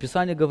помните,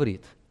 Писание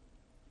говорит,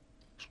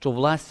 что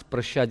власть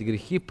прощать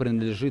грехи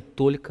принадлежит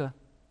только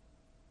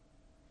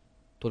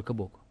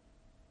Богу.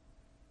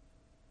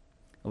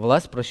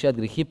 Власть прощать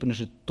грехи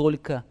принадлежит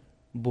только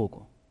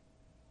Богу.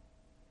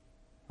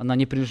 Она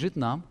не принадлежит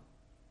нам.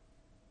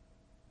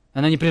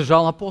 Она не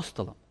принадлежала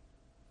апостолам.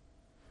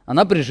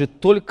 Она принадлежит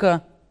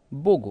только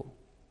Богу.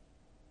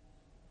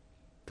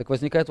 Так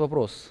возникает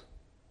вопрос.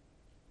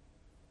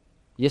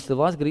 Если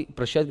власть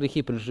прощать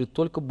грехи принадлежит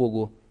только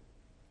Богу,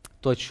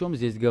 то о чем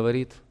здесь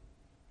говорит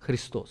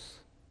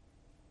Христос?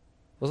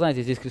 Вы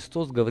знаете, здесь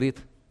Христос говорит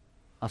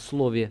о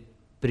слове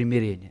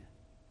примирения.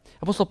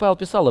 Апостол Павел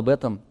писал об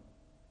этом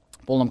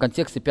в полном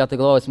контексте, 5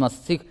 глава, 18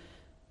 стих.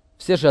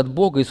 «Все же от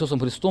Бога Иисусом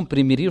Христом,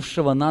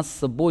 примирившего нас с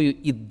собою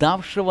и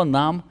давшего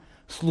нам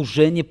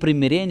служение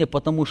примирения,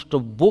 потому что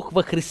Бог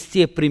во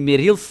Христе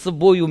примирил с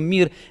собою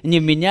мир, не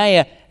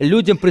вменяя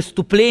людям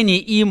преступлений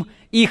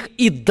их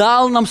и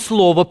дал нам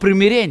слово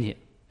примирения».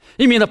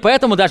 Именно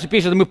поэтому даже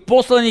пишет: мы,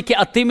 посланники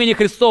от имени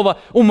Христова,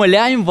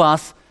 умоляем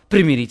вас,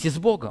 примиритесь с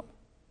Богом.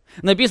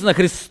 Написано,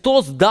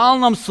 Христос дал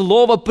нам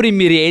слово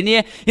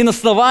примирения, и на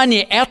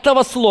основании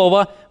этого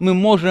слова мы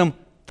можем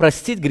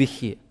простить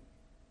грехи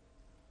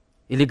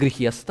или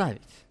грехи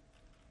оставить.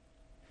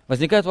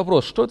 Возникает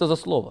вопрос, что это за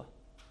слово?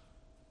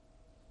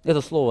 Это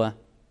слово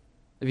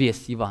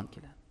 «весть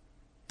Евангелия».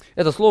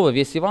 Это слово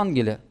 «весть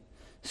Евангелия».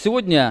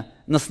 Сегодня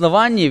на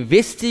основании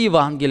вести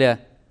Евангелия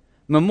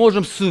мы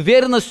можем с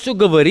уверенностью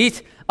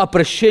говорить о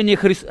прощении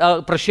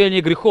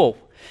грехов.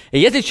 И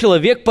если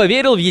человек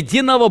поверил в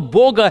единого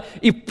Бога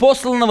и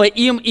посланного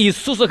им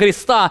Иисуса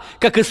Христа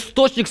как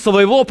источник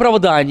своего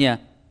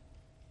оправдания,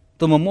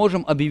 то мы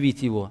можем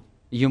объявить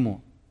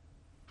ему,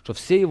 что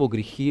все его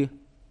грехи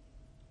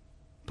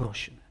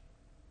прощены.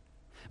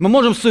 Мы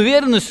можем с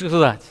уверенностью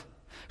сказать,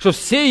 что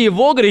все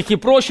его грехи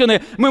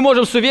прощены. Мы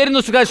можем с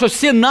уверенностью сказать, что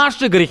все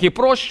наши грехи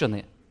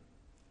прощены.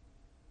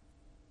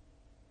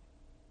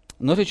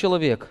 Но если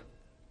человек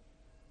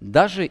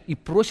даже и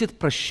просит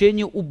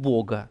прощения у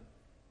Бога,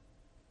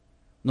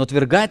 но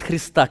отвергает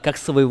Христа как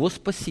своего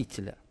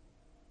Спасителя,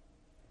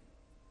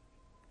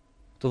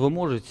 то вы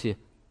можете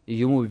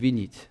ему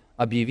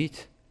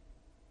объявить,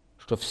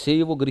 что все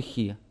его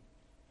грехи,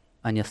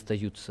 они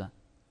остаются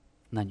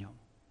на нем.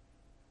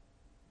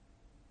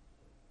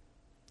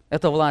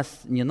 Это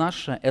власть не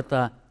наша,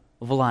 это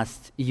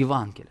власть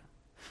Евангелия.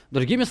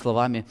 Другими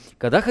словами,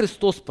 когда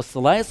Христос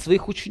посылает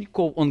своих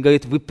учеников, Он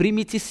говорит: вы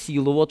примите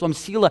силу, вот вам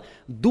сила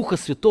Духа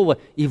Святого,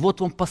 и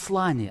вот вам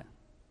послание,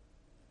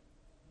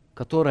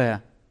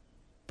 которое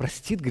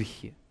простит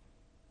грехи.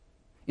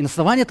 И на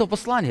основании этого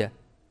послания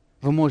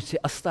вы можете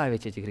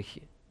оставить эти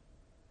грехи.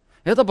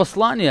 Это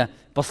послание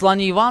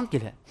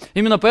Евангелия.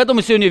 Именно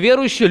поэтому сегодня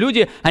верующие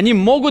люди, они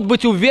могут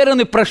быть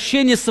уверены в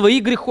прощении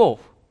своих грехов.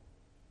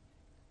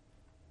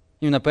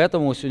 Именно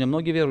поэтому сегодня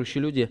многие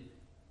верующие люди,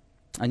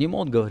 они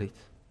могут говорить: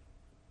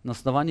 на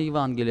основании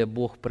Евангелия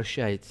Бог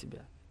прощает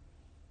тебя.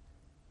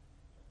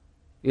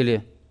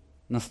 Или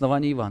на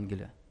основании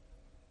Евангелия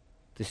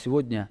ты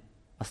сегодня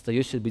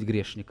остаешься быть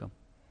грешником,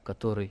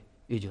 который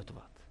идет в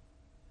ад.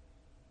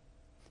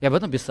 И об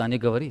этом Писание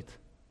говорит.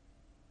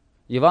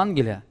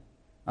 Евангелие,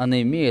 оно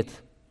имеет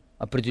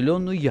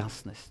определенную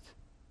ясность,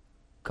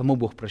 кому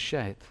Бог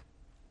прощает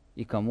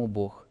и кому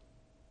Бог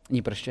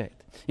не прощает.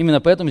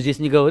 Именно поэтому здесь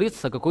не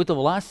говорится о какой-то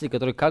власти,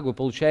 которую как бы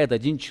получает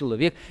один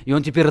человек, и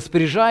он теперь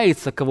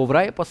распоряжается, кого в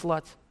рай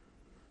послать,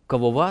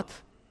 кого в ад,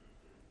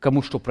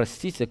 кому что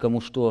простить, а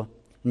кому что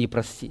не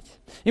простить.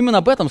 Именно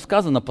об этом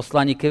сказано в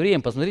послании к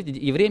евреям. Посмотрите,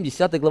 Евреям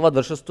 10 глава,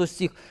 26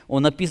 стих,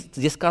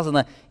 здесь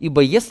сказано: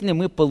 «Ибо если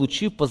мы,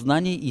 получив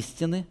познание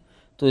истины,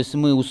 то есть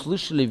мы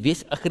услышали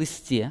весть о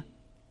Христе,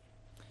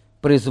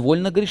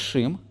 произвольно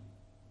грешим,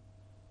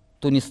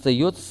 то не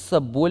остается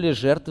более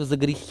жертвы за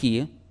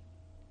грехи,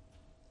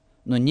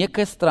 но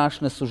некое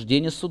страшное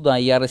суждение суда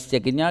и ярости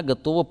огня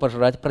готово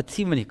пожрать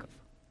противников».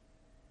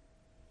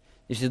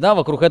 И всегда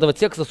вокруг этого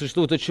текста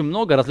существует очень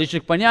много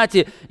различных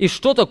понятий. И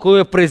что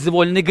такое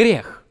произвольный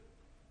грех?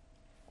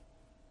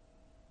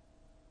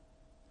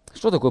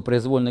 Что такое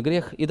произвольный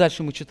грех? И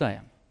дальше мы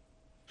читаем.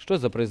 Что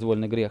это за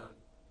произвольный грех?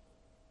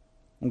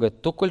 Он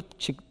говорит, то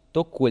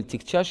коль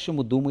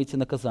тягчайшему думаете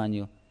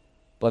наказанию,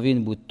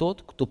 повинен будет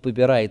тот, кто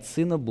побирает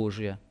Сына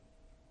Божия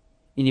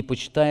и не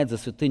почитает за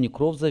святыню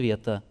кровь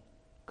завета,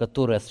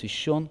 который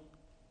освящен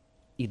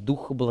и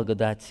духа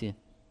благодати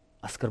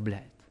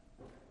оскорбляет.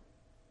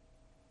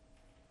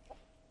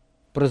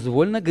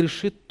 Произвольно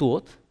грешит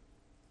тот,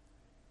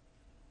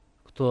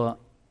 кто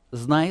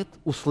знает,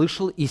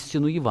 услышал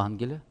истину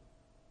Евангелия,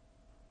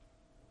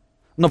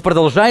 но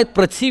продолжает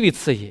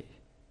противиться ей.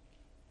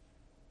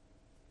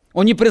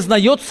 Он не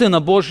признает Сына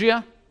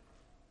Божия,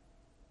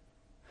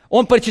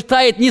 он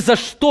почитает ни за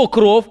что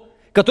кровь,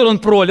 которую он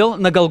пролил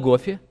на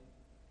Голгофе.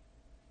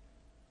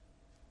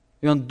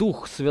 И он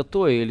Дух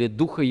Святой или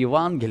Духа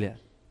Евангелия,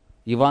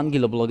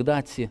 Евангелия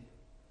благодати,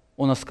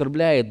 он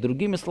оскорбляет.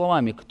 Другими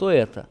словами, кто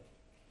это?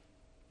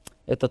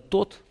 Это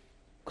тот,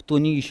 кто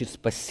не ищет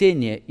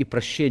спасения и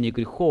прощения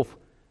грехов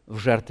в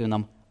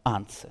жертвенном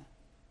агнце.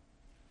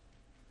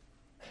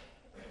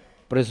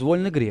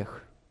 Произвольный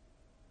грех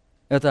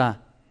 – это,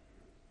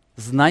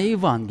 зная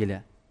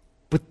Евангелие,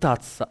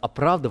 пытаться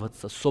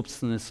оправдываться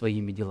собственными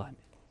своими делами.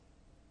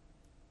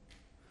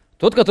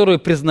 Тот, который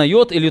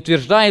признает или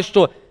утверждает,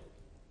 что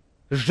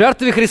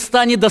жертвы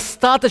Христа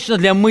недостаточно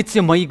для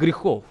мытья моих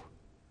грехов.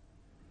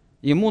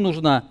 Ему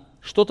нужно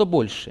что-то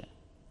большее.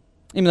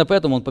 Именно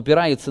поэтому он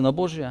попирает Сына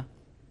Божия.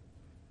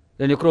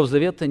 Для него кровь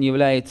завета не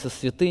является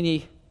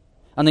святыней.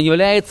 Она не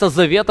является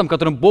заветом,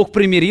 которым Бог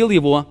примирил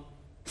его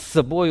с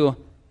собою.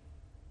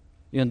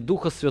 И он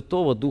Духа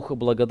Святого, Духа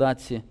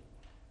благодати,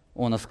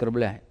 он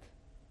оскорбляет.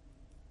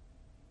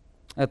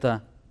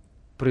 Это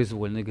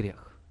произвольный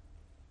грех.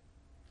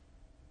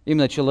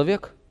 Именно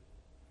человек,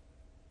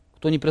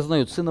 кто не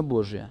признает Сына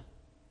Божия,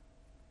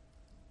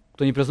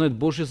 кто не признает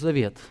Божий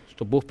завет,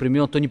 что Бог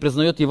примет, кто не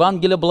признает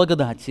Евангелие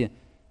благодати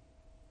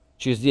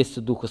через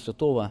действие Духа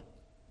Святого,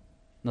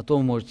 на то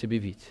вы можете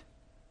объявить.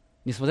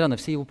 Несмотря на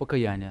все его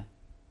покаяния,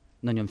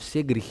 на нем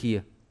все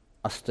грехи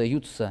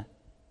остаются,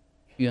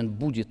 и он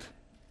будет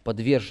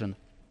подвержен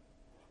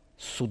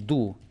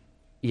суду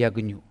и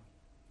огню,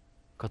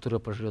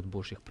 который пожрет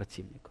Божьих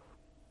противников.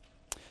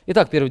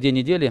 Итак, первый день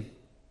недели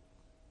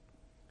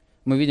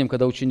мы видим,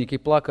 когда ученики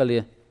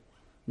плакали,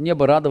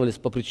 небо радовались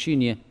по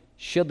причине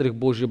щедрых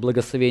Божьих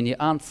благословений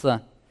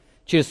Агнца.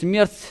 Через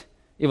смерть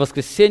и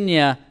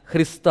воскресение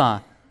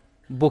Христа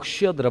Бог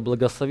щедро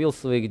благословил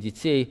своих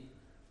детей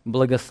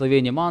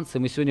благословением Агнца.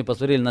 Мы сегодня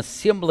посмотрели на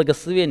 7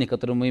 благословений,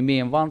 которые мы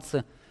имеем в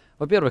Агнце.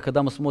 Во-первых,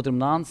 когда мы смотрим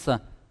на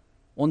Агнца,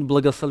 Он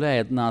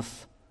благословляет нас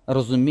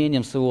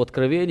разумением своего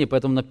откровения,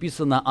 поэтому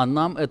написано, а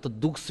нам этот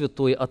Дух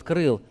Святой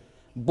открыл.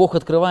 Бог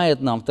открывает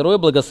нам. Второе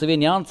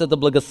благословение Агнца – это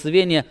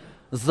благословение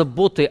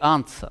заботы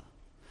Агнца.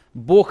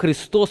 Бог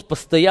Христос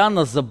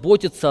постоянно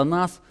заботится о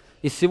нас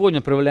и сегодня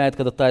проявляет,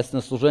 когда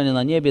таинственное служение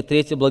на небе.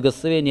 Третье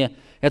благословение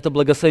 – это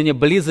благословение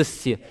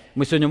близости.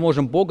 Мы сегодня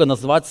можем Бога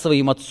назвать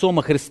своим Отцом,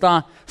 а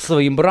Христа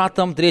своим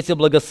братом. Четвертое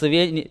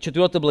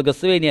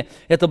благословение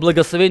 – это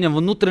благословение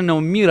внутреннего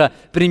мира.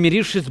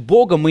 Примирившись с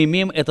Богом, мы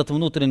имеем этот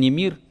внутренний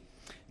мир.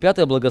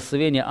 Пятое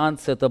благословение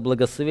Агнца – это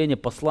благословение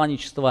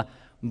посланничества.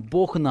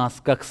 Бог нас,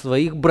 как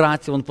своих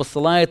братьев, Он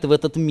посылает в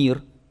этот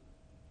мир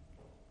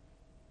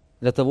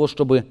для того,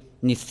 чтобы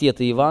нести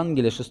это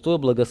Евангелие. Шестое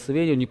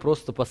благословение Он не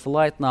просто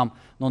посылает нам,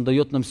 но Он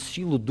дает нам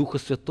силу Духа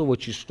Святого,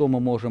 через что мы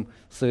можем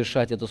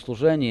совершать это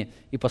служение.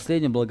 И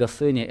последнее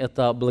благословение –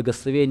 это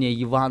благословение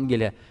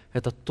Евангелия.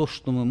 Это то,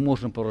 что мы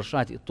можем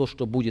порушать, и то,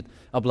 что будет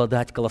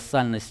обладать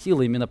колоссальной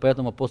силой. Именно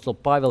поэтому апостол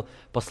Павел,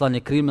 послание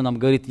к римлянам,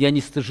 говорит, «Я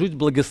не стыжусь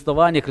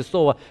благословения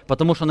Христова,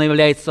 потому что оно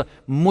является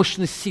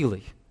мощной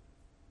силой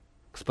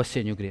к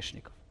спасению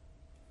грешников».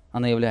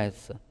 Она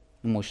является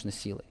мощной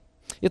силой.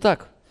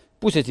 Итак,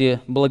 пусть эти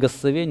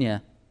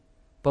благословения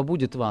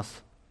побудят вас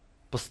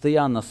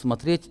постоянно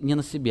смотреть не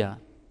на себя,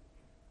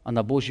 а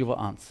на Божьего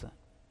Агнца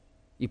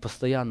и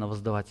постоянно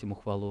воздавать Ему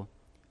хвалу.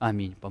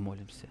 Аминь.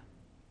 Помолимся.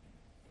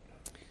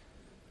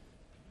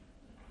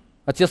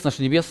 Отец наш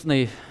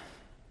Небесный,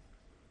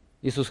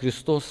 Иисус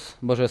Христос,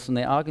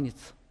 Божественный Агнец,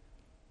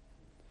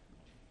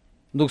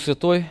 Дух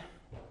Святой,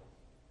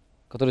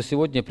 который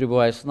сегодня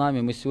пребывает с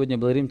нами, мы сегодня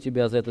благодарим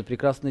Тебя за этот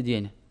прекрасный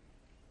день.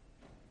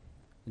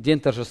 День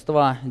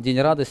торжества, день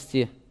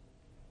радости,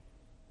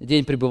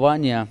 день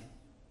пребывания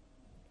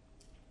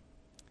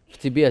в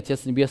Тебе,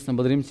 Отец Небесный.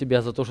 Благодарим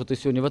Тебя за то, что Ты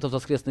сегодня в этот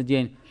воскресный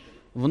день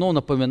вновь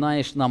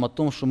напоминаешь нам о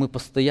том, что мы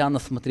постоянно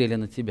смотрели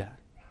на Тебя.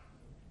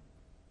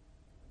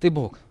 Ты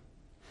Бог.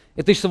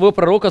 И Ты своего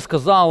пророка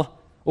сказал,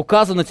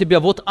 указывая на Тебя,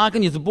 вот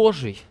Агнец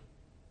Божий.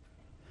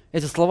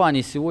 Эти слова,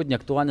 они сегодня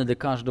актуальны для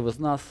каждого из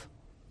нас.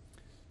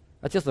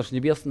 Отец наш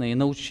Небесный,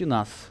 научи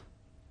нас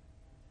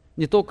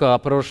не только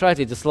прорушать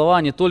эти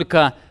слова, не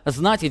только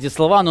знать эти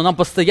слова, но нам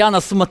постоянно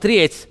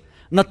смотреть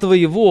на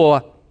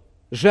Твоего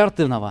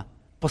жертвенного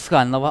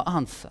пасхального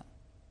Агнца.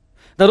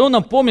 Даруй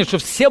нам помнить, что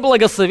все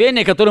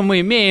благословения, которые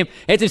мы имеем,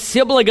 эти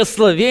все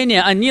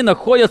благословения, они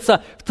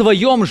находятся в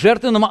Твоем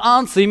жертвенном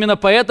Агнце. Именно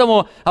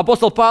поэтому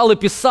апостол Павел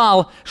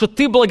писал, что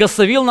Ты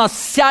благословил нас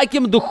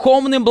всяким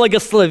духовным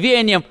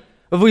благословением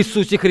в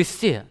Иисусе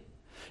Христе.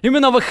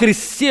 Именно во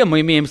Христе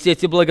мы имеем все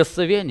эти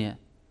благословения.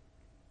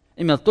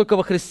 Именно только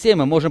во Христе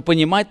мы можем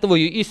понимать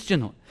Твою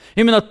истину.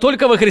 Именно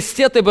только во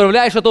Христе Ты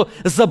проявляешь эту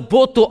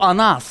заботу о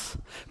нас.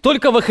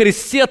 Только во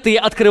Христе Ты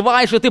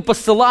открываешь и Ты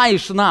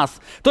посылаешь нас.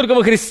 Только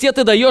во Христе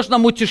Ты даешь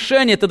нам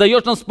утешение, Ты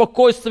даешь нам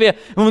спокойствие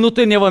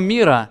внутреннего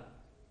мира.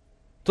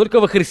 Только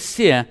во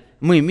Христе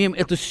мы имеем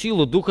эту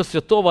силу Духа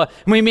Святого,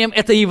 мы имеем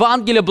это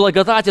Евангелие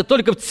благодати.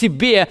 Только в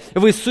Тебе,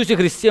 в Иисусе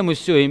Христе мы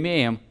все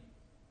имеем.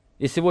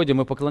 И сегодня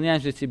мы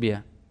поклоняемся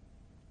Тебе.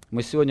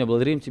 Мы сегодня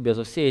благодарим Тебя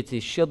за все эти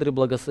щедрые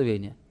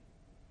благословения,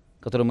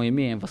 которые мы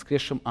имеем в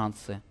воскресшем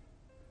Агнце,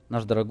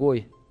 наш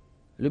дорогой,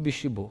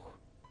 любящий Бог,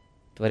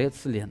 Творец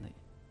Вселенной.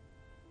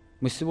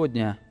 Мы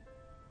сегодня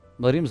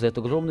благодарим за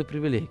эту огромную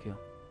привилегию,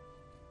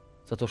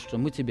 за то, что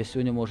мы Тебя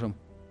сегодня можем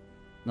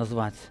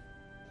назвать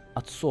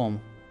Отцом,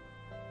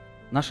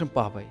 нашим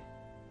Папой,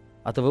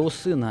 а Твоего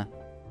Сына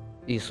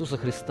Иисуса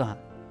Христа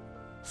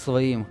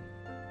своим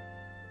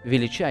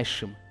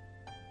величайшим,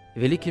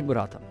 великим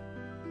братом,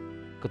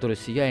 который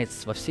сияет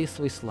во всей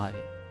своей славе.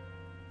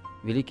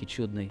 Великий,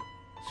 чудный,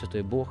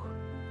 Святой Бог,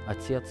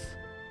 Отец,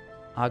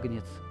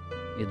 Агнец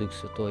и Дух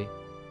Святой.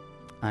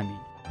 Аминь.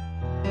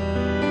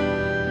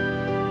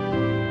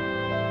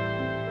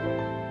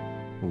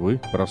 Вы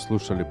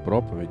прослушали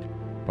проповедь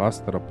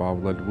пастора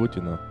Павла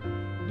Львутина.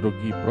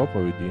 Другие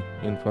проповеди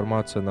и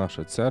информация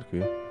нашей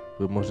церкви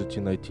вы можете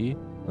найти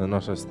на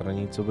нашей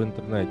странице в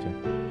интернете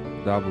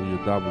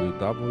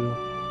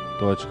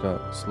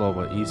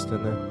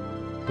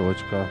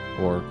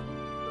www.slovoistины.org.